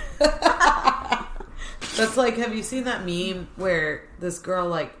there. That's like, have you seen that meme where this girl,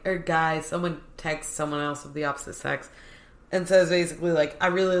 like, or guy, someone texts someone else of the opposite sex and says basically, like, I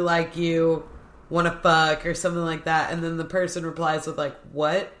really like you, want to fuck, or something like that, and then the person replies with, like,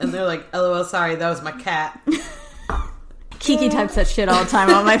 what? And they're like, LOL, sorry, that was my cat. Kiki types that shit all the time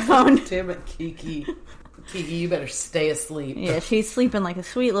on my phone. Damn it, Kiki. Kiki, you better stay asleep. Yeah, she's sleeping like a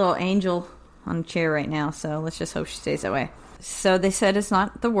sweet little angel on a chair right now, so let's just hope she stays that way. So they said it's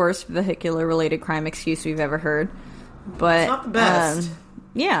not the worst vehicular-related crime excuse we've ever heard, but... It's not the best.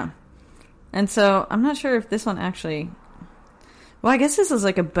 Yeah. And so I'm not sure if this one actually... Well, I guess this is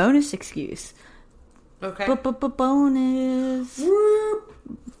like a bonus excuse. Okay. Bonus.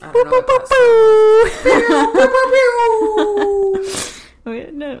 I don't know what that's.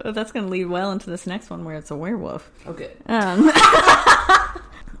 Wait, no, that's going to lead well into this next one where it's a werewolf. Okay.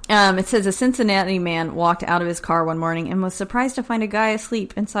 It says a Cincinnati man walked out of his car one morning and was surprised to find a guy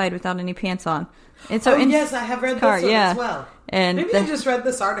asleep inside without any pants on. And so yes, I have read this one as well. And maybe I just read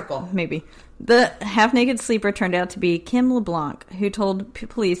this article. Maybe. The half-naked sleeper turned out to be Kim LeBlanc, who told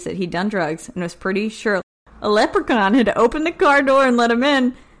police that he'd done drugs and was pretty sure a leprechaun had opened the car door and let him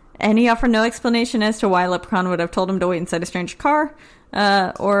in. And he offered no explanation as to why a leprechaun would have told him to wait inside a strange car,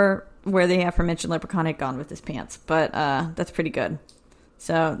 or where the aforementioned leprechaun had gone with his pants. But that's pretty good.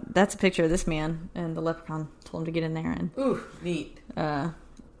 So that's a picture of this man, and the leprechaun told him to get in there and ooh, neat.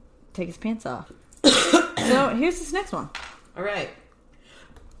 Take his pants off. So here's this next one. All right.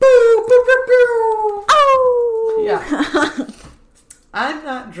 Boo, boo, boo, boo. Oh! Yeah. I'm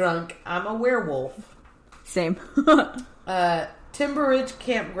not drunk. I'm a werewolf. Same. Timber Ridge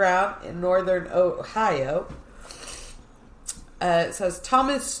Campground in northern Ohio. It says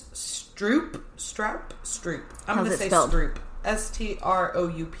Thomas Stroop. I'm going to say spelled? Stroop.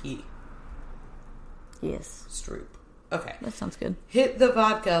 Stroup. Yes. Stroop. Okay. That sounds good. Hit the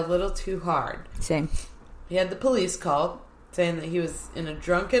vodka a little too hard. Same. He had the police called, saying that he was in a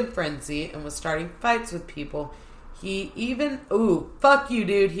drunken frenzy and was starting fights with people. He even... Ooh, fuck you,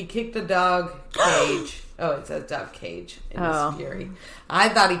 dude. He kicked a dog cage. Oh, it says dog cage in his fury. I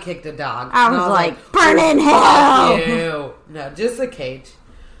thought he kicked a dog. I was like, burn in hell! Fuck you. No, just a cage.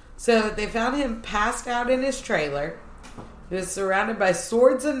 So they found him passed out in his trailer. He was surrounded by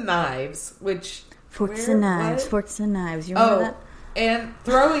swords and knives, which... Forks and knives. You remember that? And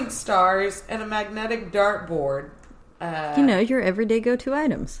throwing stars and a magnetic dartboard. Your everyday go-to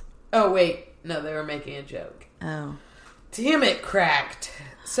items. Oh, wait. No, they were making a joke. Oh. Damn it, cracked.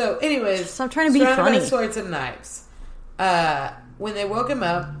 So, anyways. Stop trying to be surrounded funny. by swords and knives. When they woke him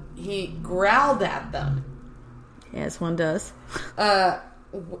up, he growled at them. Yes, one does.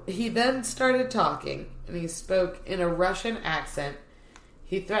 He then started talking, and he spoke in a Russian accent.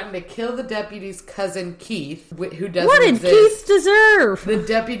 He threatened to kill the deputy's cousin, Keith, who doesn't What did exist. Keith deserve? The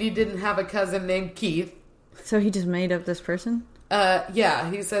deputy didn't have a cousin named Keith. So he just made up this person?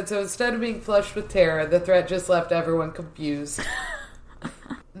 Yeah, he said, so instead of being flushed with terror, the threat just left everyone confused.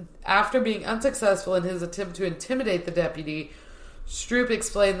 After being unsuccessful in his attempt to intimidate the deputy, Stroop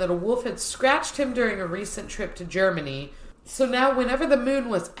explained that a wolf had scratched him during a recent trip to Germany. So now, whenever the moon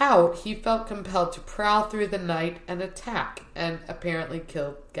was out, he felt compelled to prowl through the night and attack, and apparently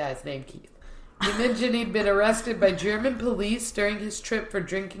kill guys named Keith. He mentioned he'd been arrested by German police during his trip for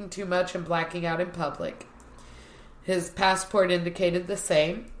drinking too much and blacking out in public. His passport indicated the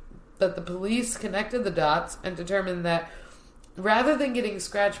same, but the police connected the dots and determined that rather than getting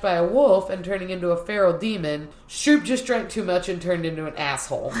scratched by a wolf and turning into a feral demon, Stroop just drank too much and turned into an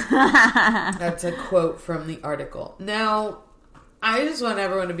asshole. That's a quote from the article. Now, I just want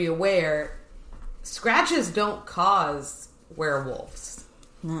everyone to be aware, scratches don't cause werewolves.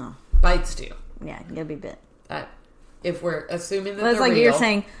 No. Bites do. Yeah, you gotta be bit. If we're assuming that Well, it's they're like real. you're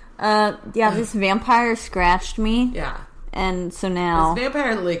saying, this vampire scratched me. Yeah. And so now... This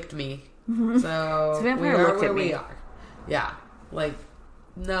vampire licked me. So This vampire we are looked where at me. we are. Yeah. Like,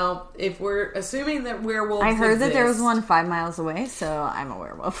 no, if we're assuming that werewolves I heard that there was exist- one 5 miles away, so I'm a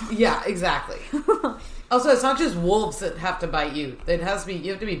werewolf. Yeah, exactly. Also, it's not just wolves that have to bite you. You have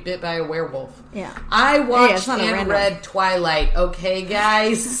to be bit by a werewolf. Yeah. I it's watched not a and random. read Twilight, okay,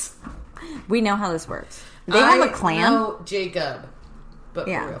 guys? We know how this works. They have a clan. No, Jacob. But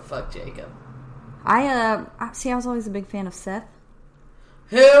Yeah. for real, fuck Jacob. I was always a big fan of Seth.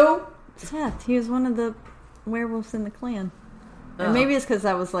 Who? Seth, he was one of the werewolves in the clan. And maybe it's because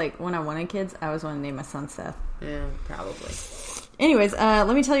I was like, when I wanted kids, I always wanted to name my son Seth. Yeah, probably. Anyways, let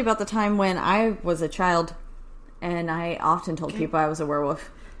me tell you about the time when I was a child, and I often told people I was a werewolf.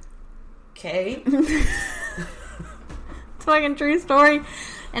 Okay. It's a fucking true story.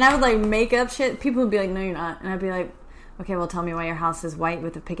 And I would like make up shit. People would be like, "No, you're not," and I'd be like, "Okay, well, tell me why your house is white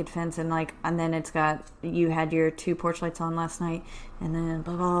with a picket fence and then it's got you had your 2 porch lights on last night, and then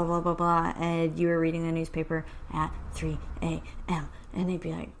blah blah blah blah blah, and you were reading the newspaper at 3 a.m." And they'd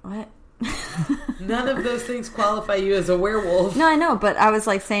be like, "What?" None of those things qualify you as a werewolf. No, I know, but I was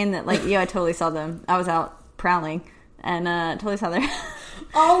like saying that, like, yeah, I totally saw them. I was out prowling and totally saw their.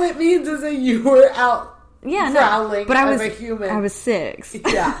 All it means is that you were out. Yeah, prowling, no, but as a human. I was 6.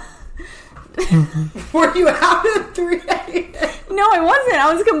 Yeah. Were you out at 3 a.m.? No, I wasn't.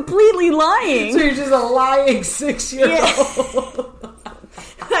 I was completely lying. So you're just a lying 6-year-old.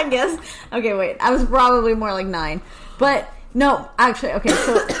 I guess. Okay, wait. I was probably more like 9. But, no, actually, okay,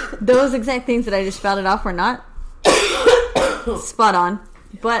 so those exact things that I just spouted off were not spot on.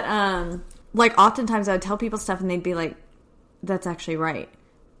 But, like, oftentimes I would tell people stuff and they'd be like, that's actually right.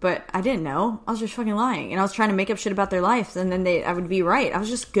 But I didn't know. I was just fucking lying. And I was trying to make up shit about their lives. And then I would be right. I was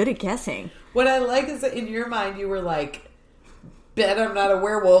just good at guessing. What I like is that in your mind you were like, bet I'm not a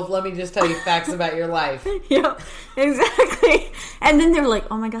werewolf. Let me just tell you facts about your life. Yeah, exactly. And then they were like,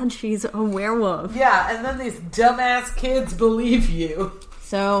 oh my god, she's a werewolf. Yeah, and then these dumbass kids believe you.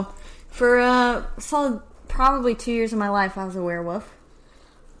 So, for solid probably 2 years of my life, I was a werewolf.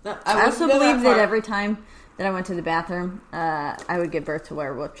 No, I also believed that every time that I went to the bathroom, I would give birth to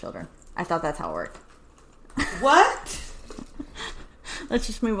werewolf children. I thought that's how it worked. What? Let's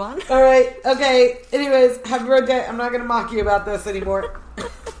just move on. All right. Okay. Anyways, happy birthday. I'm not going to mock you about this anymore.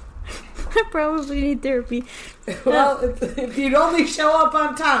 I probably need therapy. Well, if you'd only show up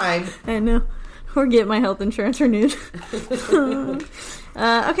on time. I know. Or get my health insurance renewed.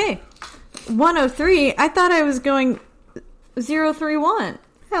 Okay. 103. I thought I was going 031.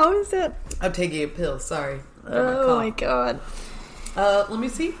 How is that? I'm taking a pill. Sorry. Oh my god. Let me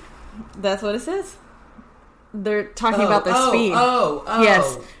see. That's what it says. They're talking about their speed. Oh.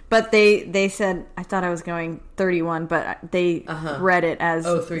 Yes. But they said, I thought I was going 31, but they read it as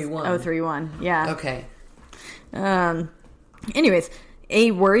 031. 031. Yeah. Okay. Anyways,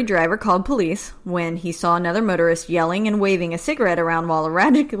 a worried driver called police when he saw another motorist yelling and waving a cigarette around while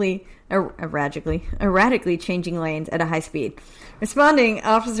erratically changing lanes at a high speed. Responding,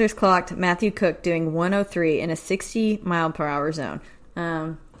 officers clocked Matthew Cook doing 103 in a 60-mile-per-hour zone.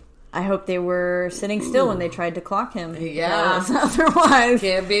 I hope they were sitting still when they tried to clock him. Yeah. Otherwise.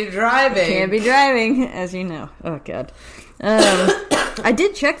 Can't be driving. Can't be driving, as you know. Oh, God. I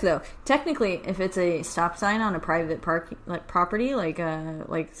did check, though. Technically, if it's a stop sign on a private property,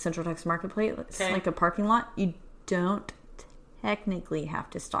 like Central Texas Marketplace, like a parking lot, you don't technically have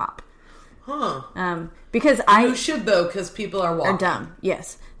to stop. Huh. Because you should, though, because people are walking. Are dumb,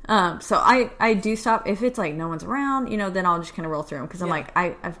 yes. So I do stop. If it's like no one's around, then I'll just kind of roll through them. Because I'm like,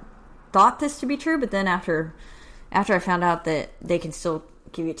 I've thought this to be true, but then after I found out that they can still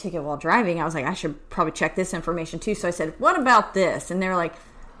give you a ticket while driving, I was like, I should probably check this information too. So I said, what about this? And they were like,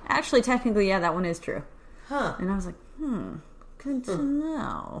 actually, technically, yeah, that one is true. Huh. And I was like, good to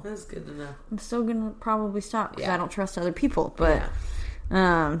know. That's good to know. I'm still going to probably stop because I don't trust other people. But,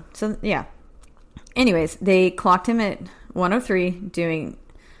 so, yeah. Anyways, they clocked him at 103, doing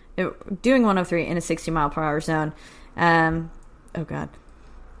 103 in a 60-mile-per-hour zone. Oh, God.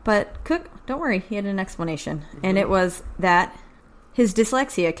 But Cook, don't worry, he had an explanation. Mm-hmm. And it was that his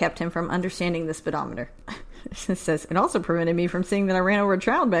dyslexia kept him from understanding the speedometer. It says, it also prevented me from seeing that I ran over a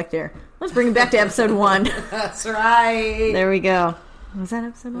child back there. Let's bring it back to episode 1. That's right. There we go. Was that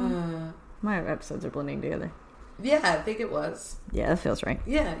episode 1? My episodes are blending together. Yeah, I think it was. Yeah, that feels right.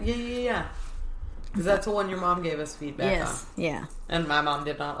 Yeah. Because that's the one your mom gave us feedback on. Yeah. And my mom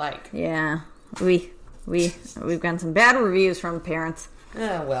did not like. Yeah. We've gotten some bad reviews from parents.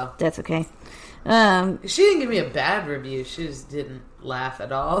 Oh, well. That's okay. She didn't give me a bad review. She just didn't laugh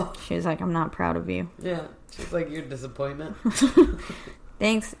at all. She was like, I'm not proud of you. Yeah. She's like, you're disappointment.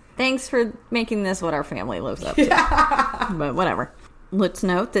 Thanks for making this what our family lives up to. Yeah. But whatever. Let's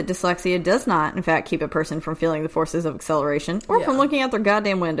note that dyslexia does not, in fact, keep a person from feeling the forces of acceleration or from looking out their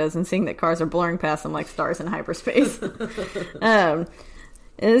goddamn windows and seeing that cars are blurring past them like stars in hyperspace. And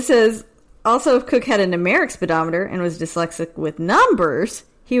it says, also, if Cook had a numeric speedometer and was dyslexic with numbers,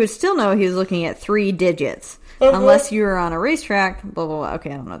 he would still know he was looking at 3 digits. Unless you were on a racetrack, blah, blah, blah. Okay,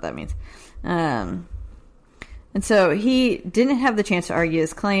 I don't know what that means. And so he didn't have the chance to argue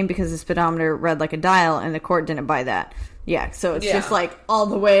his claim because the speedometer read like a dial, and the court didn't buy that. Yeah, so it's just like all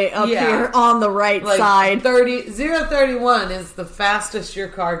the way up here on the right side. 031 is the fastest your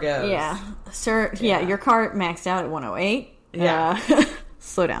car goes. Yeah. Sir, your car maxed out at 108. Yeah.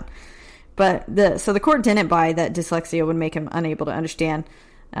 Slow down. But the court didn't buy that dyslexia would make him unable to understand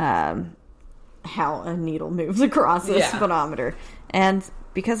how a needle moves across a speedometer. And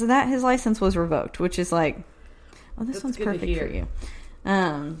because of that, his license was revoked, which is like, oh, this one's perfect for you.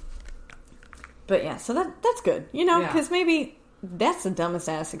 But yeah, so that's good, because maybe that's the dumbest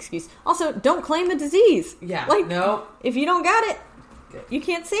ass excuse. Also, don't claim a disease. Yeah, no. If you don't got it, you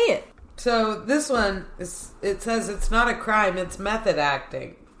can't see it. So this one, it says it's not a crime, it's method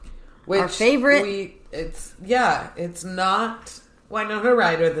acting. Which our favorite. It's not Winona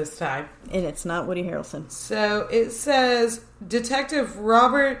Ryder this time. And it's not Woody Harrelson. So it says Detective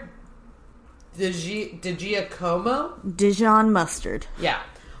Robert DiGiacomo? Dijon Mustard. Yeah.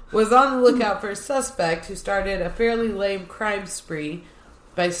 Was on the lookout for a suspect who started a fairly lame crime spree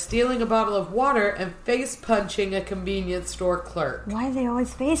by stealing a bottle of water and face punching a convenience store clerk. Why are they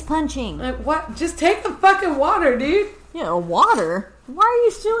always face punching? What? Just take the fucking water, dude. Yeah, a water? Why are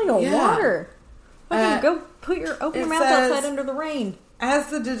you stealing water? Go open your mouth outside under the rain. As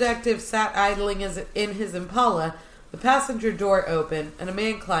the detective sat idling in his Impala, the passenger door opened and a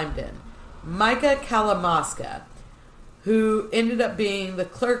man climbed in. Micah Kalamoska, who ended up being the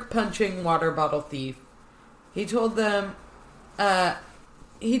clerk-punching water bottle thief. He told the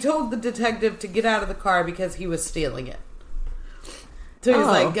detective to get out of the car because he was stealing it. So he's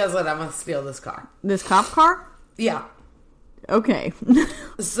like, guess what? I'm going to steal this car. This cop car? Yeah. Okay.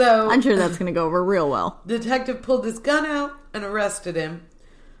 So I'm sure that's going to go over real well. Detective pulled his gun out and arrested him.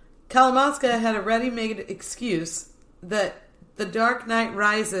 Kalamoska had a ready-made excuse that The Dark Knight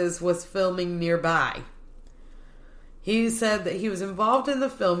Rises was filming nearby. He said that he was involved in the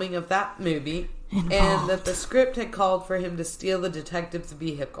filming of that movie and that the script had called for him to steal the detective's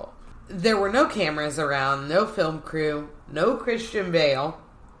vehicle. There were no cameras around, no film crew, no Christian Bale.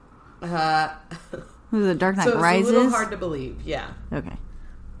 Was it Dark Knight so Rises? It's a little hard to believe, yeah. Okay.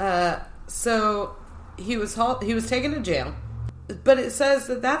 So he was taken to jail, but it says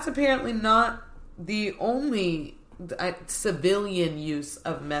that that's apparently not the only civilian use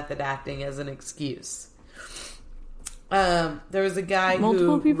of method acting as an excuse. There was a guy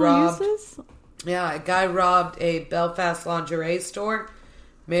Multiple who people robbed. use this? Yeah, a guy robbed a Belfast lingerie store,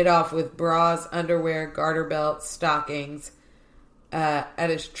 made off with bras, underwear, garter belts, stockings. At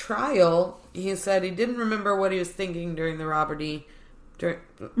his trial, he said he didn't remember what he was thinking during the robbery. During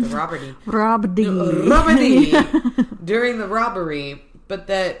the robbery, but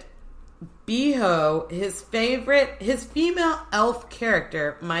that Beho, his female elf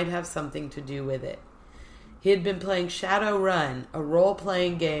character, might have something to do with it. He had been playing Shadowrun, a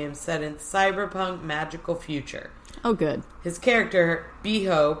role-playing game set in cyberpunk magical future. Oh, good. His character,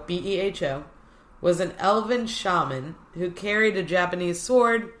 Beho, B-E-H-O, was an elven shaman who carried a Japanese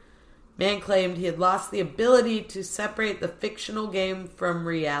sword. Man claimed he had lost the ability to separate the fictional game from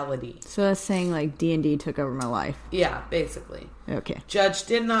reality. So that's saying like D&D took over my life. Yeah, basically. Okay. Judge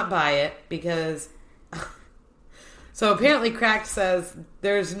did not buy it because... So apparently Cracked says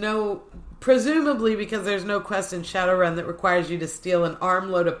presumably because there's no quest in Shadowrun that requires you to steal an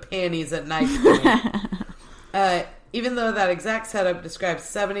armload of panties at night. Even though that exact setup describes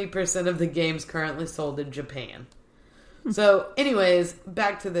 70% of the games currently sold in Japan. So, anyways,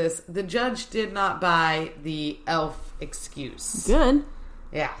 back to this. The judge did not buy the elf excuse. Good.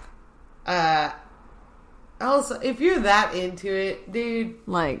 Yeah. Also, if you're that into it, dude...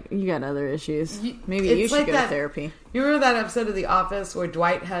 Like, you got other issues. Maybe you should go to therapy. You remember that episode of The Office where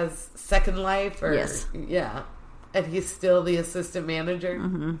Dwight has Second Life? Yes. Yeah. And he's still the assistant manager?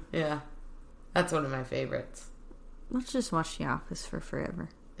 Mm-hmm. Yeah. That's one of my favorites. Let's just watch The Office for forever.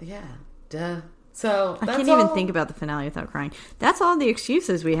 Yeah. Duh. So, I can't even think about the finale without crying. That's all the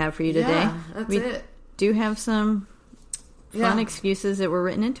excuses we have for you today. Yeah, that's it. Do have some fun excuses that were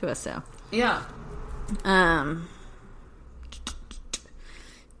written into us, though. Yeah.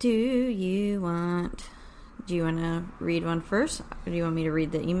 Do you want to read one first? Or do you want me to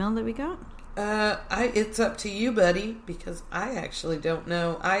read the email that we got? It's up to you, buddy, because I actually don't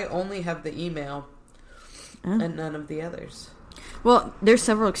know. I only have the email and none of the others. Well, there's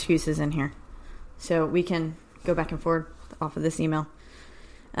several excuses in here, so we can go back and forth off of this email.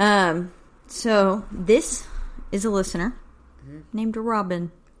 So this is a listener named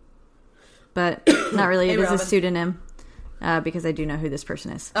Robin, but not really. It is a pseudonym because I do know who this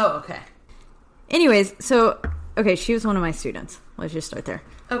person is. Oh, okay. Anyways, so okay, she was one of my students. Let's just start there.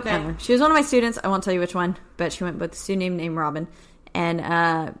 Okay. Anyway, she was one of my students. I won't tell you which one, but she went with a student named Robin. And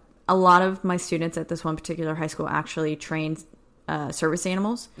a lot of my students at this one particular high school actually train service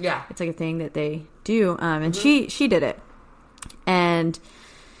animals. Yeah. It's like a thing that they do. And she did it. And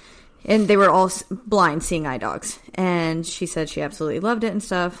they were all blind, seeing eye dogs. And she said she absolutely loved it and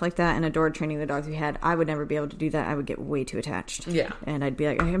stuff like that and adored training the dogs we had. I would never be able to do that. I would get way too attached. Yeah. And I'd be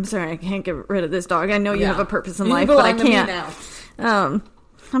like, I'm sorry, I can't get rid of this dog. I know you Yeah. have a purpose in You life, but I belong to me can't. now.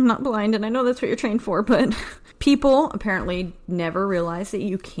 I'm not blind, and I know that's what you're trained for, but people apparently never realize that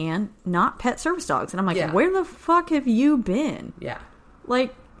you can not pet service dogs. And I'm like, Yeah. where the fuck have you been? Yeah.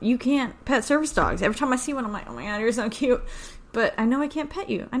 Like, you can't pet service dogs. Every time I see one, I'm like, oh my God, you're so cute. But I know I can't pet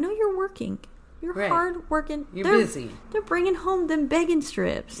you. I know you're working. You're Right. hard working. You're They're busy. They're bringing home them begging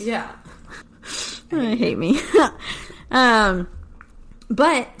strips. Yeah. I hate me.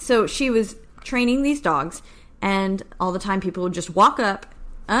 But, so she was training these dogs, and all the time people would just walk up,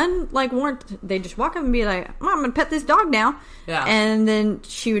 warned, they just walk up and be like, Mom, I'm going to pet this dog now. Yeah. And then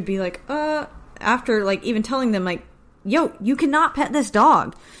she would be like, after, like, even telling them, like, yo, you cannot pet this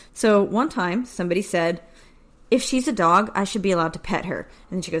dog. So one time, somebody said, if she's a dog, I should be allowed to pet her.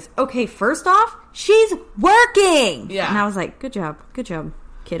 And then she goes, okay, first off, she's working. Yeah. And I was like, good job,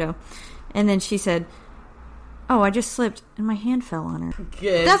 kiddo. And then she said, oh, I just slipped and my hand fell on her.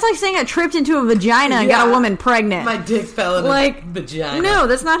 Good. That's like saying I tripped into a vagina and got a Yeah. woman pregnant. My dick fell in like, a vagina. No,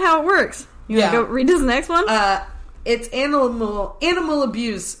 that's not how it works. You want to go read this next one? It's animal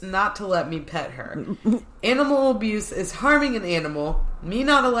abuse not to let me pet her. Animal abuse is harming an animal. Me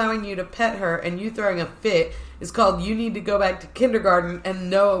not allowing you to pet her and you throwing a fit is called you need to go back to kindergarten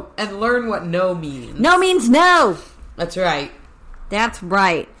and learn what no means. No means no. That's right. That's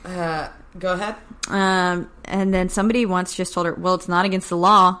right. Go ahead. And then somebody once just told her, well, it's not against the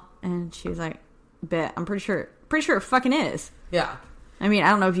law. And she was like, bet. I'm pretty sure it fucking is. Yeah. I mean, I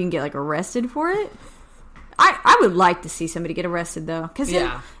don't know if you can get, like, arrested for it. I would like to see somebody get arrested, though. Because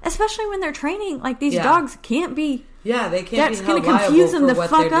especially when they're training, like, these dogs can't be... Yeah, they can't That's be going held to confuse them liable the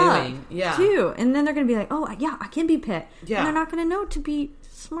for what fuck they're up. doing. Yeah. Too. And then they're going to be like, oh, yeah, I can be pet. Yeah. And they're not going to know to be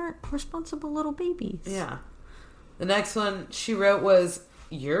smart, responsible little babies. Yeah. The next one she wrote was,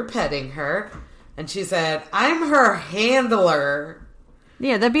 you're petting her. And she said, I'm her handler.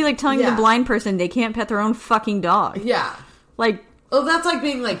 Yeah, that'd be like telling the blind person they can't pet their own fucking dog. Yeah. Like... Well, that's like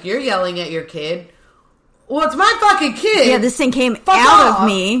being like, you're yelling at your kid. Well, it's my fucking kid. Yeah, this thing came Fuck out off. of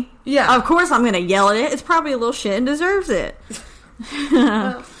me. Yeah. Of course I'm going to yell at it. It's probably a little shit and deserves it.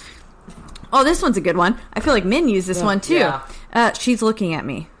 Oh, this one's a good one. I feel like Min used this one too. Yeah. She's looking at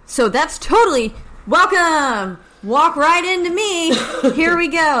me. So that's totally welcome. Walk right into me. Here we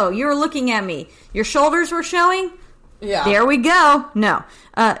go. You were looking at me. Your shoulders were showing. Yeah. There we go. No.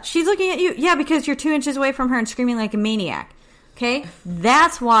 She's looking at you. Yeah, because you're 2 inches away from her and screaming like a maniac. Okay?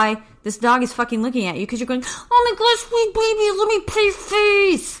 That's why this dog is fucking looking at you, because you're going, oh my gosh, sweet baby, let me pet your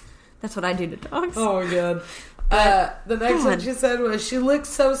face. That's what I do to dogs. Oh my god. The next one she said was, she looks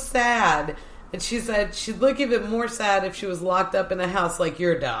so sad. And she said she'd look even more sad if she was locked up in a house like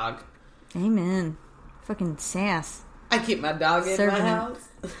your dog. Amen. Fucking sass. I keep my dog in Serving my it. house.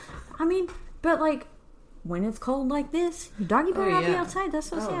 I mean, but like, when it's cold like this, your doggy better not be outside. That's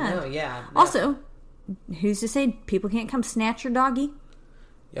so sad. No, yeah. No. Also, who's to say people can't come snatch your doggy?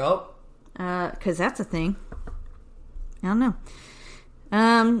 Yup. Because that's a thing. I don't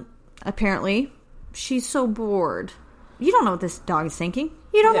know. Apparently, she's so bored. You don't know what this dog is thinking.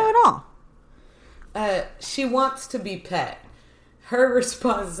 You don't know at all. She wants to be pet. Her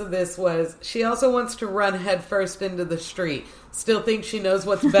response to this was, she also wants to run headfirst into the street. Still thinks she knows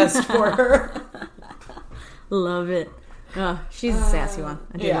what's best for her. Love it. She's a sassy one.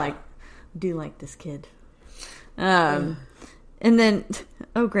 I do like this kid. And then,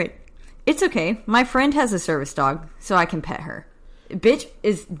 oh great. It's okay. My friend has a service dog, so I can pet her. Bitch,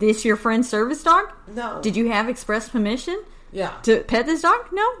 is this your friend's service dog? No. Did you have express permission? Yeah. To pet this dog?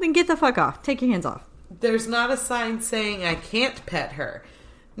 No? Then get the fuck off. Take your hands off. There's not a sign saying I can't pet her.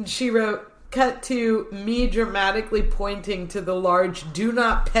 And she wrote, cut to me dramatically pointing to the large do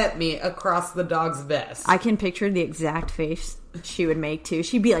not pet me across the dog's vest. I can picture the exact face she would make too.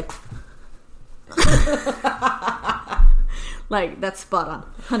 She'd be like... like, that's spot on.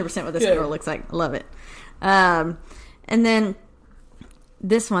 100% what this girl looks like. Love it. And then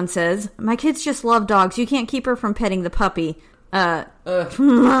this one says, my kids just love dogs. You can't keep her from petting the puppy.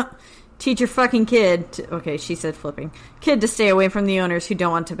 Teach your fucking kid to, okay, she said flipping. Kid to stay away from the owners who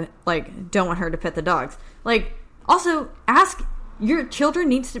don't want her to pet the dogs. Like, also, ask, your children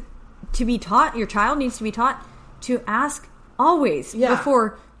needs to be taught, your child needs to be taught to ask always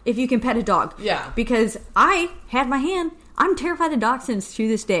before if you can pet a dog. Yeah. Because I had my hand. I'm terrified of dachshunds to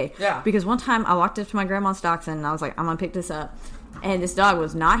this day. Yeah. Because one time I walked up to my grandma's dachshund and I was like, I'm going to pick this up. And this dog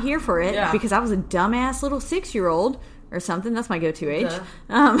was not here for it because I was a dumbass little 6-year-old or something. That's my go-to age. Okay.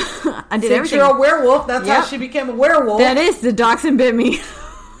 I did everything. 6-year-old werewolf. That's how she became a werewolf. That is, the dachshund bit me.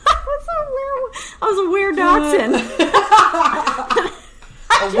 I was a weird dachshund.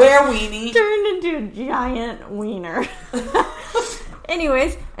 A wereweenie. Turned into a giant wiener.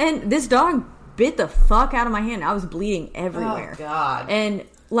 Anyways, and this dog bit the fuck out of my hand. I was bleeding everywhere. Oh, God. And,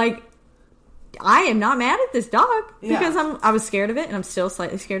 like, I am not mad at this dog because I was scared of it, and I'm still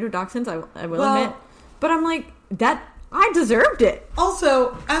slightly scared of dachshunds, I will admit. But I'm like, I deserved it.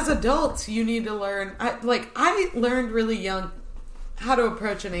 Also, as adults, you need to learn. I learned really young how to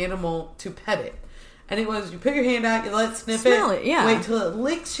approach an animal to pet it. And it was, you put your hand out, you let it sniff it, wait till it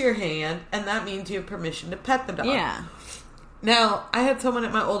licks your hand, and that means you have permission to pet the dog. Yeah. Now, I had someone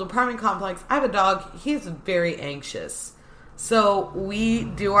at my old apartment complex. I have a dog. He's very anxious. So we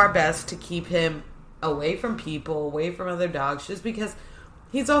do our best to keep him away from people, away from other dogs, just because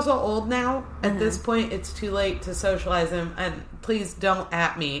he's also old now. At this point, it's too late to socialize him. And please don't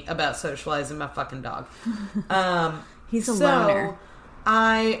at me about socializing my fucking dog. He's a loner.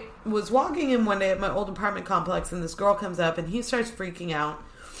 I was walking in one day at my old apartment complex, and this girl comes up, and he starts freaking out.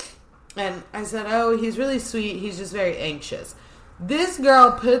 And I said, oh, he's really sweet. He's just very anxious. This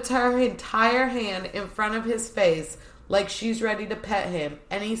girl puts her entire hand in front of his face like she's ready to pet him,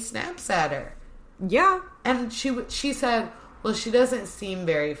 and he snaps at her. Yeah. And she said, well, she doesn't seem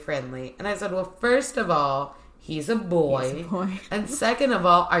very friendly. And I said, well, first of all, he's a boy. He's a boy. And second of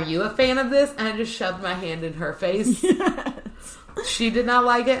all, are you a fan of this? And I just shoved my hand in her face. Yes. She did not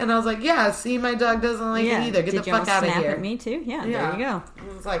like it, and I was like, yeah, see, my dog doesn't like it either. Get the fuck out of here. Did you snap at me too? Yeah, there you go.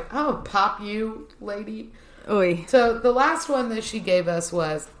 I was like, oh, pop you, lady. Oy. So the last one that she gave us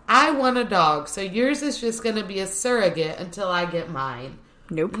was, I want a dog, so yours is just going to be a surrogate until I get mine.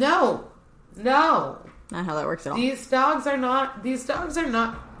 Nope. No. Not how that works at all. These dogs are not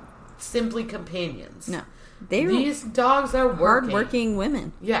simply companions. No. These dogs are hard-working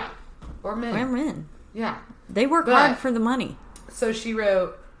women. Yeah. Or men. Or men. Yeah. They work hard for the money. So she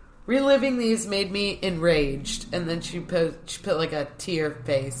wrote, reliving these made me enraged. And then she put like a tear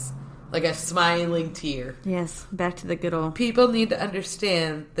face. Like a smiling tear. Yes, back to the good old... People need to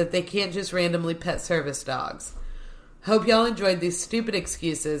understand that they can't just randomly pet service dogs. Hope y'all enjoyed these stupid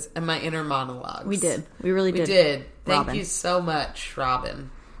excuses and my inner monologues. We did. We really did. We did. Thank Robin. you so much,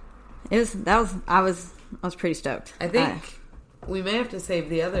 Robin. I was pretty stoked. I think we may have to save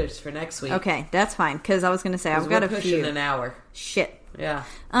the others for next week. Okay, that's fine. Because I was going to say, I've got a few. Pushing an hour. Shit. Yeah.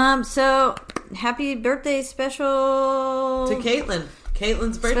 So, happy birthday special... To Caitlin.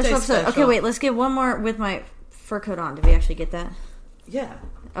 Caitlin's birthday special. Okay, wait, let's get one more with my fur coat on. Did we actually get that? Yeah.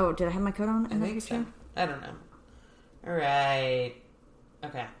 Oh, did I have my coat on? I think so. I don't know. All right.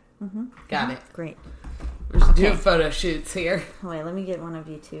 Okay. Mm-hmm. Got it. Great. We're just doing photo shoots here. Wait, let me get one of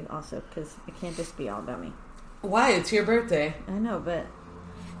you two also, because it can't just be all about me. Why? It's your birthday. I know, but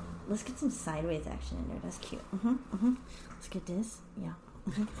let's get some sideways action in there. That's cute. Let's get this. Yeah.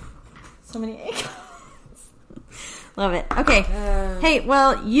 So many eggs. Love it. Okay. Hey,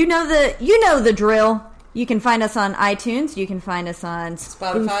 well, you know the drill. You can find us on iTunes. You can find us on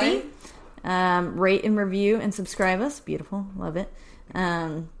Spotify. Rate and review and subscribe us. Beautiful. Love it.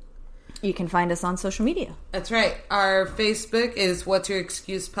 You can find us on social media. That's right. Our Facebook is What's Your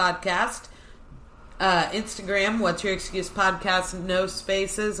Excuse Podcast. Instagram, What's Your Excuse Podcast, no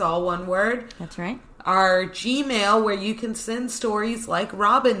spaces, all one word. That's right. Our Gmail, where you can send stories like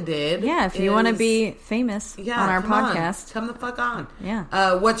Robin did. Yeah, if you want to be famous on our podcast. Come the fuck on.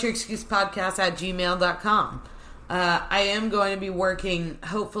 Yeah. What's Your Excuse Podcast at gmail.com. I am going to be working,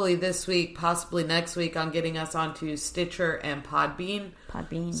 hopefully this week, possibly next week, on getting us onto Stitcher and Podbean.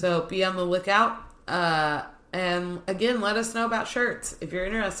 So be on the lookout. And again, let us know about shirts if you're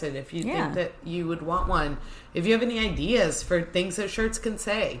interested, if you think that you would want one. If you have any ideas for things that shirts can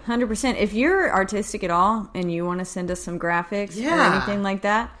say. 100%. If you're artistic at all and you want to send us some graphics or anything like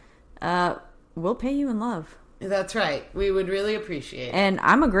that, we'll pay you in love. That's right. We would really appreciate it. And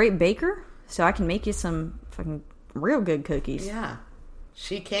I'm a great baker, so I can make you some fucking real good cookies. Yeah.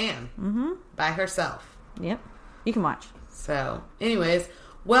 She can. Mm-hmm. By herself. Yep. You can watch. So, anyways...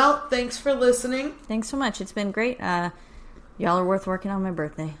 Well, thanks for listening. Thanks so much. It's been great. Y'all are worth working on my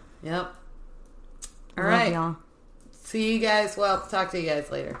birthday. Yep. All right. Y'all. See you guys. Well, talk to you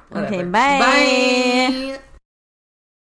guys later. Whatever. Okay, bye. Bye.